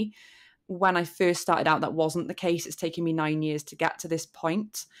the money. When I first started out, that wasn't the case. It's taken me 9 years to get to this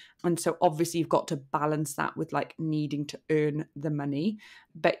point. And so obviously you've got to balance that with like needing to earn the money.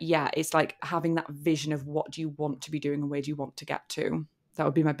 But yeah, it's like having that vision of what do you want to be doing and where do you want to get to. That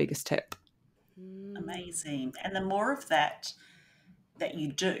would be my biggest tip. Amazing. And the more of that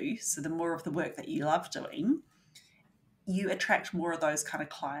you do, so the more of the work that you love doing, you attract more of those kind of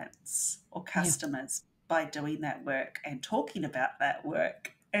clients or customers by doing that work and talking about that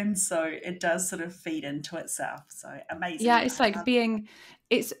work. And so it does sort of feed into itself. So amazing. Yeah, it's like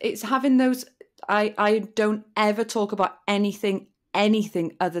it's having those, I don't ever talk about anything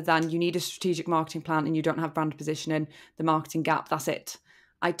other than you need a strategic marketing plan and you don't have brand positioning, the marketing gap, that's it.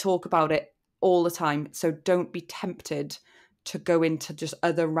 I talk about it all the time. So don't be tempted to go into just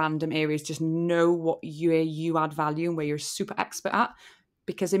other random areas. Just know what you add value and where you're super expert at.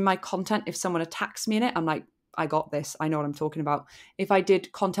 Because in my content, if someone attacks me in it, I'm like, I got this. I know what I'm talking about. If I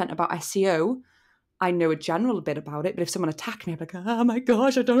did content about SEO, I know a general bit about it. But if someone attacked me, I'm like, oh my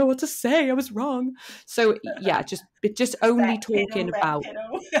gosh, I don't know what to say. I was wrong. So yeah, just only talking about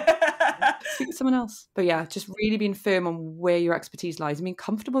speak to someone else. But yeah, just really being firm on where your expertise lies. I mean,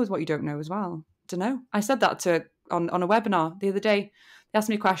 comfortable with what you don't know as well. Don't know. I said that on a webinar the other day. They asked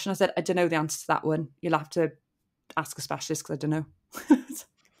me a question. I said, I don't know the answer to that one. You'll have to ask a specialist because I don't know.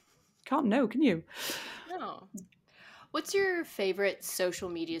 Can't know, can you? No. What's your favorite social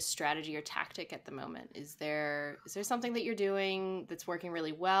media strategy or tactic at the moment? Is there something that you're doing that's working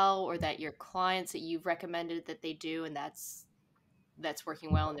really well, or that your clients that you've recommended that they do and that's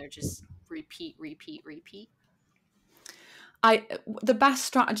working well and they're just repeat? The best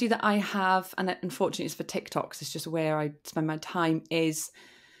strategy that I have, and unfortunately it's for TikTok, because it's just where I spend my time, is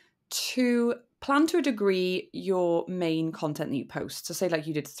to plan to a degree your main content that you post. So say like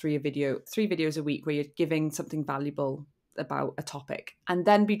you did 3 videos a week where you're giving something valuable about a topic, and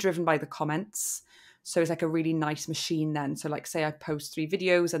then be driven by the comments. So it's like a really nice machine then. So like say I post 3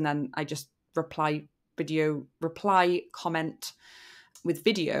 videos and then I just reply comment with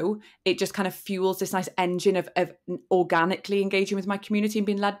video. It just kind of fuels this nice engine of organically engaging with my community and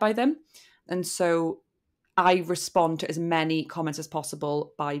being led by them. And so I respond to as many comments as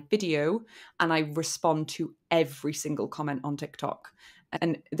possible by video, and I respond to every single comment on TikTok.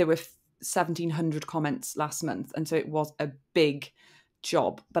 And there were 1,700 comments last month. And so it was a big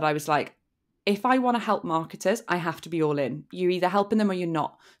job. But I was like, if I want to help marketers, I have to be all in. You're either helping them or you're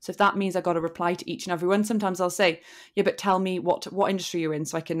not. So if that means I got to reply to each and every one, sometimes I'll say, yeah, but tell me what industry you're in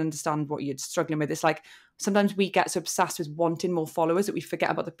so I can understand what you're struggling with. It's like sometimes we get so obsessed with wanting more followers that we forget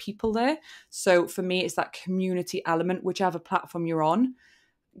about the people there. So for me, it's that community element, whichever platform you're on,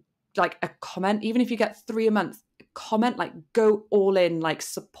 like a comment, even if you get 3 a month, comment, like go all in, like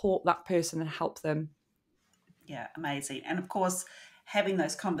support that person and help them. Yeah, amazing. And of course, having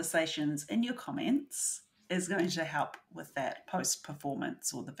those conversations in your comments is going to help with that post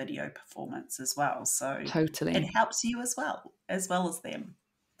performance or the video performance as well. So totally, it helps you as well as them.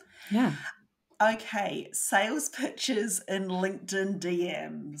 Yeah. Okay, sales pitches in LinkedIn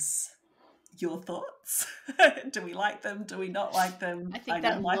DMs. Your thoughts? Do we like them? Do we not like them? I think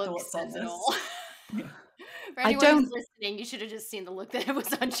that my look thoughts on says this. it all. Yeah. For anyone who's listening, you should have just seen the look that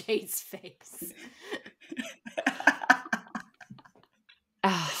was on Jade's face.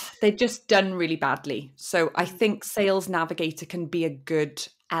 They've just done really badly. So I think Sales Navigator can be a good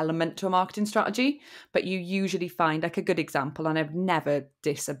element to a marketing strategy, but you usually find, like a good example, and I've never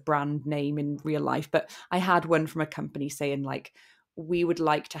diss a brand name in real life, but I had one from a company saying like, we would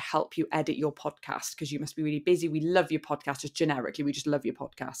like to help you edit your podcast because you must be really busy. We love your podcast, just generically, we just love your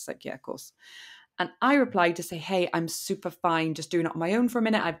podcast. Like, yeah, of course. And I replied to say, hey, I'm super fine just doing it on my own for a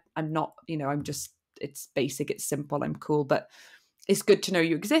minute. I'm not, I'm just, it's basic, it's simple, I'm cool, but it's good to know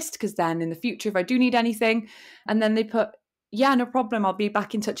you exist because then in the future, if I do need anything, and then they put, yeah, no problem, I'll be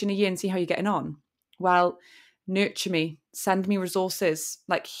back in touch in a year and see how you're getting on. Well, nurture me, send me resources.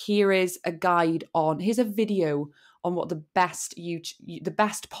 Like here's a video on what the best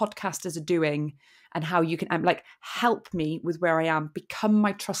podcasters are doing and how you can help me with where I am, become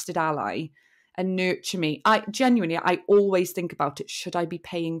my trusted ally. and nurture me. I always think about it. Should I be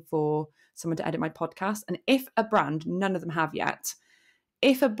paying for someone to edit my podcast? And if a brand, none of them have yet,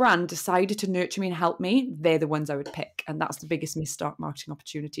 if a brand decided to nurture me and help me, they're the ones I would pick. And that's the biggest missed marketing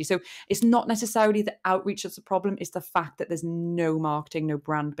opportunity. So it's not necessarily the outreach that's the problem. It's the fact that there's no marketing, no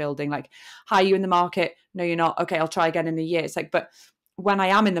brand building. Like, hi, you in the market? No, you're not. Okay, I'll try again in a year. It's like, but when I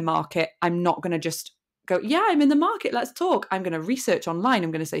am in the market, I'm not going to just go, yeah, I'm in the market. Let's talk. I'm going to research online. I'm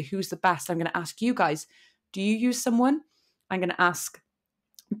going to say, who's the best? I'm going to ask you guys, do you use someone? I'm going to ask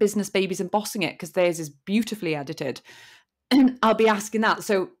Business Babies and Bossing It, because theirs is beautifully edited. And I'll be asking that.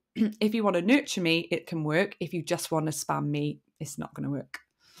 So if you want to nurture me, it can work. If you just want to spam me, it's not going to work.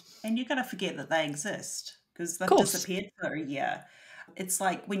 And you're going to forget that they exist because they've disappeared for a year. It's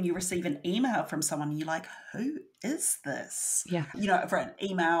like when you receive an email from someone, you're like, who is this? Yeah. You know, for an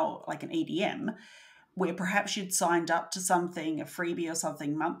email, like an EDM, where perhaps you'd signed up to something, a freebie or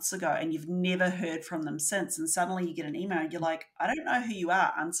something months ago, and you've never heard from them since. And suddenly you get an email, you're like, I don't know who you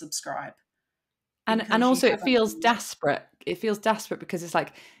are, unsubscribe. And also it feels desperate. It feels desperate because it's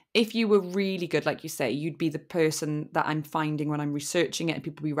like, if you were really good, like you say, you'd be the person that I'm finding when I'm researching it and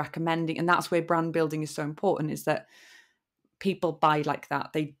people be recommending. And that's where brand building is so important, is that people buy like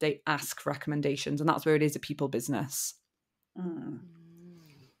that. They ask for recommendations, and that's where it is a people business.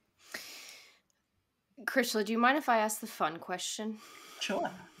 Krishla, do you mind if I ask the fun question? Sure.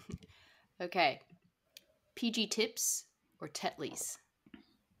 Okay. PG tips or Tetleys?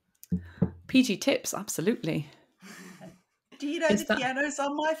 PG tips, absolutely. Do you know the piano's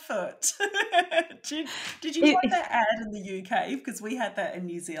on my foot? Did you want that ad in the UK? Because we had that in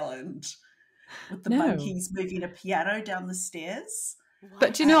New Zealand with the monkeys moving a piano down the stairs.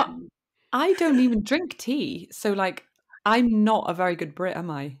 But do you know what? I don't even drink tea. So, like, I'm not a very good Brit, am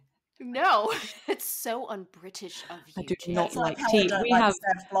I? No, it's so un-British of you. I do not like tea. I don't like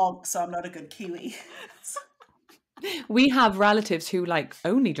Steph Blanc, so I'm not a good Kiwi. We have relatives who like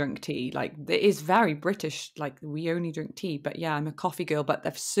only drink tea. Like, it is very British. Like, we only drink tea. But yeah, I'm a coffee girl. But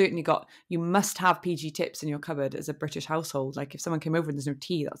they've certainly got, you must have PG tips in your cupboard as a British household. Like, if someone came over and there's no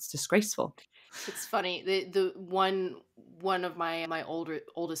tea, that's disgraceful. It's funny. The one of my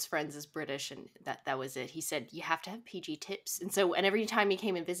oldest friends is British, and that was it. He said you have to have PG tips, and so every time he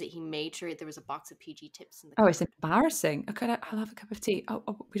came and visit, he made sure there was a box of PG tips in the cupboard. It's embarrassing. Okay, I'll have a cup of tea. Oh,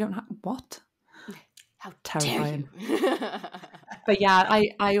 we don't have what? How terrifying. But yeah,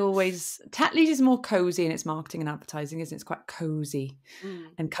 I always, Tetleys is more cozy in its marketing and advertising, isn't it? It's quite cozy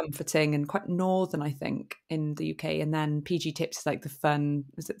and comforting and quite northern, I think, in the UK. And then PG tips is like the fun,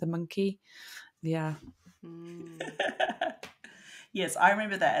 is it the monkey? Yeah. Yes, I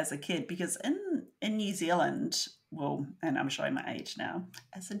remember that as a kid because in New Zealand, well, and I'm showing my age now,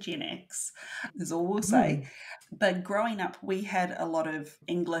 as a Gen X, is all we'll say. But growing up, we had a lot of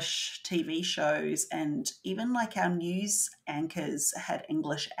English TV shows, and even like our news anchors had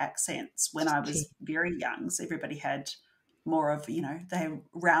English accents when I was very young. So everybody had more of, they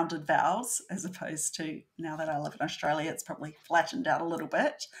rounded vowels, as opposed to now that I live in Australia, it's probably flattened out a little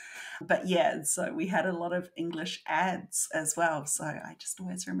bit. But yeah, so we had a lot of English ads as well. So I just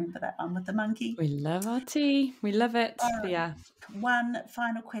always remember that one with the monkey. We love our tea. We love it. Yeah. One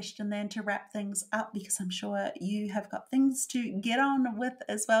final question then to wrap things up, because I'm sure you have got things to get on with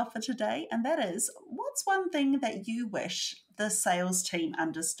as well for today. And that is, what's one thing that you wish the sales team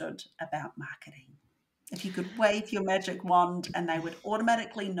understood about marketing? If you could wave your magic wand and they would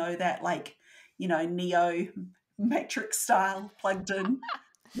automatically know that, like, Neo Matrix style plugged in,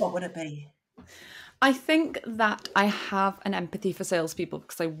 what would it be? I think that I have an empathy for salespeople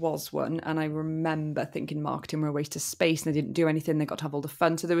because I was one, and I remember thinking marketing were a waste of space and they didn't do anything. They got to have all the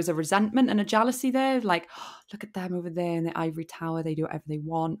fun. So there was a resentment and a jealousy there, like, look at them over there in the ivory tower. They do whatever they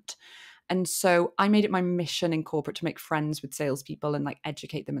want. And so I made it my mission in corporate to make friends with salespeople and like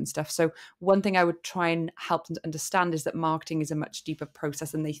educate them and stuff. So one thing I would try and help them to understand is that marketing is a much deeper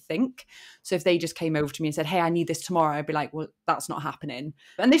process than they think. So if they just came over to me and said, hey, I need this tomorrow, I'd be like, well, that's not happening.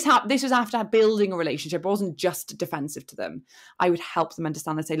 And this was after building a relationship. I wasn't just defensive to them. I would help them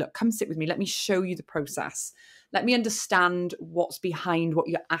understand and say, look, come sit with me. Let me show you the process. Let me understand what's behind what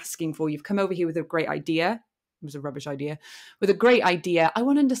you're asking for. You've come over here with a great idea. It was a rubbish idea. With a great idea, I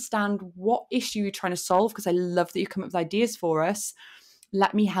want to understand what issue you're trying to solve, because I love that you come up with ideas for us.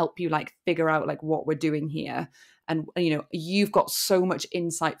 Let me help you figure out what we're doing here. And you've got so much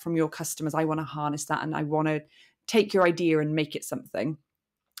insight from your customers. I want to harness that, and I want to take your idea and make it something.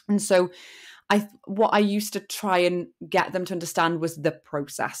 And so what I used to try and get them to understand was the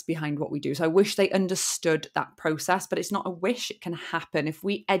process behind what we do. So I wish they understood that process, but it's not a wish. It can happen if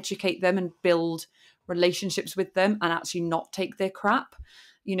we educate them and build relationships with them and actually not take their crap.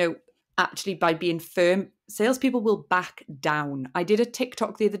 actually by being firm, salespeople will back down. I did a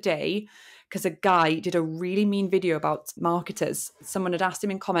TikTok the other day because a guy did a really mean video about marketers. Someone had asked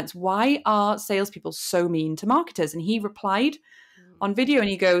him in comments, why are salespeople so mean to marketers? And he replied on video and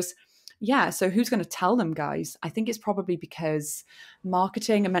he goes, yeah, so who's going to tell them, guys? I think it's probably because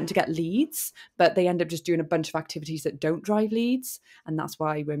marketing are meant to get leads, but they end up just doing a bunch of activities that don't drive leads. And that's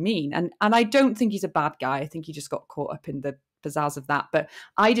why we're mean. And I don't think he's a bad guy. I think he just got caught up in the pizzazz of that. But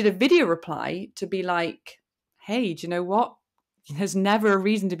I did a video reply to be like, hey, do you know what? There's never a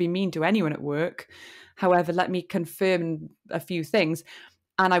reason to be mean to anyone at work. However, let me confirm a few things.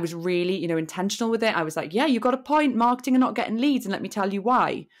 And I was really, intentional with it. I was like, yeah, you got a point. Marketing are not getting leads. And let me tell you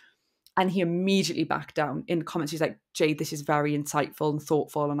why. And he immediately backed down in the comments. He's like, Jade, this is very insightful and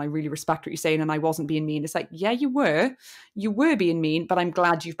thoughtful. And I really respect what you're saying. And I wasn't being mean. It's like, yeah, you were being mean, but I'm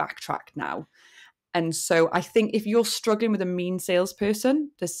glad you've backtracked now. And so I think if you're struggling with a mean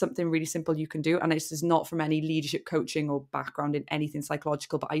salesperson, there's something really simple you can do. And this is not from any leadership coaching or background in anything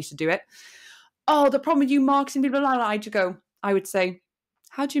psychological, but I used to do it. Oh, the problem with you marketing, blah, blah, blah. I would say,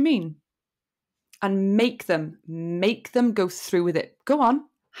 how do you mean? And make them go through with it. Go on.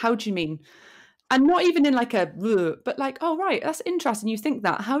 How do you mean? And not even in like but like, oh, right, that's interesting. You think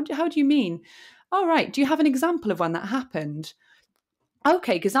that. How do you mean? All right. Do you have an example of when that happened?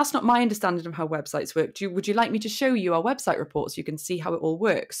 Okay, because that's not my understanding of how websites work. Would you like me to show you our website report so you can see how it all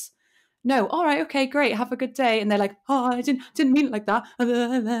works? No. All right. Okay, great. Have a good day. And they're like, oh, I didn't mean it like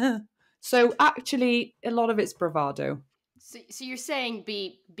that. So actually, a lot of it's bravado. So you're saying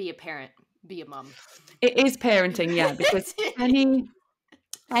be a parent, be a mom. It is parenting, yeah, because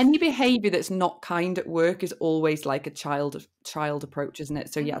any behavior that's not kind at work is always like a child approach, isn't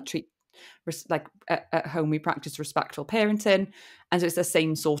it? So yeah, treat like at home we practice respectful parenting, and so it's the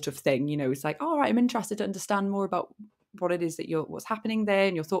same sort of thing. It's like, all right, I'm interested to understand more about what it is that what's happening there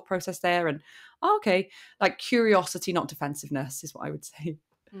and your thought process there, and okay, like curiosity, not defensiveness, is what I would say.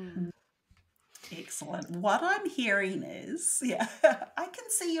 Excellent. What I'm hearing is, I can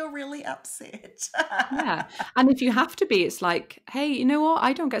see you're really upset. Yeah. And if you have to be, it's like, hey, you know what?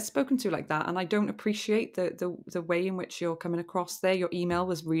 I don't get spoken to like that. And I don't appreciate the way in which you're coming across there. Your email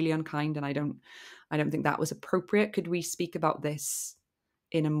was really unkind and I don't think that was appropriate. Could we speak about this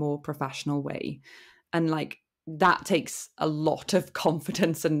in a more professional way? And like, that takes a lot of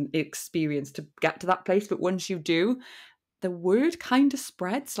confidence and experience to get to that place. But once you do, the word kind of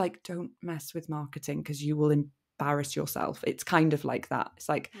spreads, like, don't mess with marketing because you will embarrass yourself. It's kind of like that. It's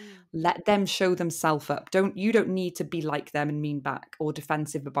like, let them show themselves up. You don't need to be like them and mean back or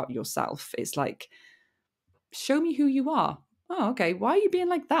defensive about yourself. It's like, show me who you are. Oh, okay. Why are you being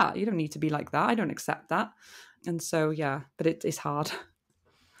like that? You don't need to be like that. I don't accept that. And so, yeah, but it's hard.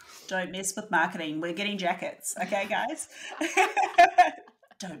 Don't mess with marketing. We're getting jackets. Okay, guys?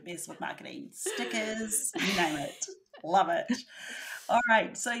 Don't mess with marketing. Stickers, you name it. Love it. All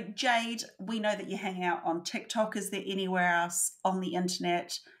right. So, Jade, we know that you hang out on TikTok. Is there anywhere else on the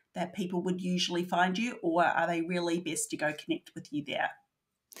internet that people would usually find you, or are they really best to go connect with you there?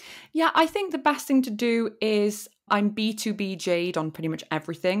 Yeah, I think the best thing to do is I'm B2B Jade on pretty much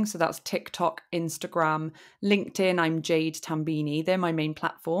everything. So that's TikTok, Instagram, LinkedIn. I'm Jade Tambini. They're my main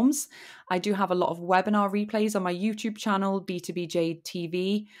platforms. I do have a lot of webinar replays on my YouTube channel, B2B Jade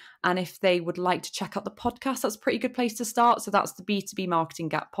TV. And if they would like to check out the podcast, that's a pretty good place to start. So that's the B2B Marketing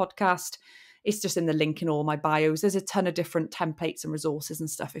Gap podcast. It's just in the link in all my bios. There's a ton of different templates and resources and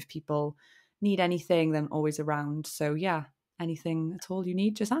stuff. If people need anything, then always around. So yeah, anything at all you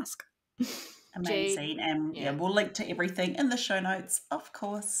need, just ask. Amazing. And we'll link to everything in the show notes, of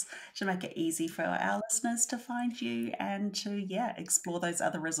course, to make it easy for our listeners to find you and to, explore those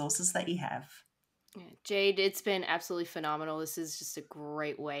other resources that you have. Yeah, Jade, it's been absolutely phenomenal. This is just a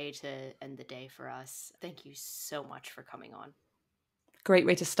great way to end the day for us. Thank you so much for coming on. Great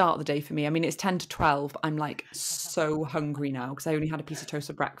way to start the day for me. I mean, it's 10 to 12, but I'm like so hungry now because I only had a piece of toast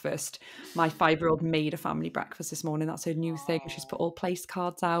for breakfast. My 5-year-old made a family breakfast this morning. That's her new thing. She's put all place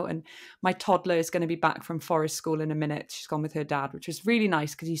cards out, and my toddler is going to be back from forest school in a minute. She's gone with her dad, which was really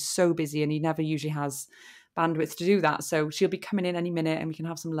nice because he's so busy and he never usually has bandwidth to do that. So she'll be coming in any minute and we can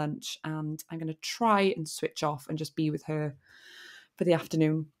have some lunch, and I'm going to try and switch off and just be with her for the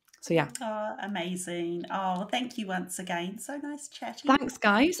afternoon. So yeah. Oh, amazing. Oh, thank you once again. So nice chatting. Thanks,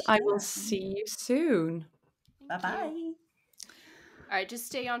 guys. I will see you soon. Bye-bye. All right, just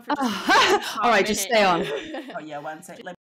stay on for just all right, just stay on. Oh, yeah, one sec.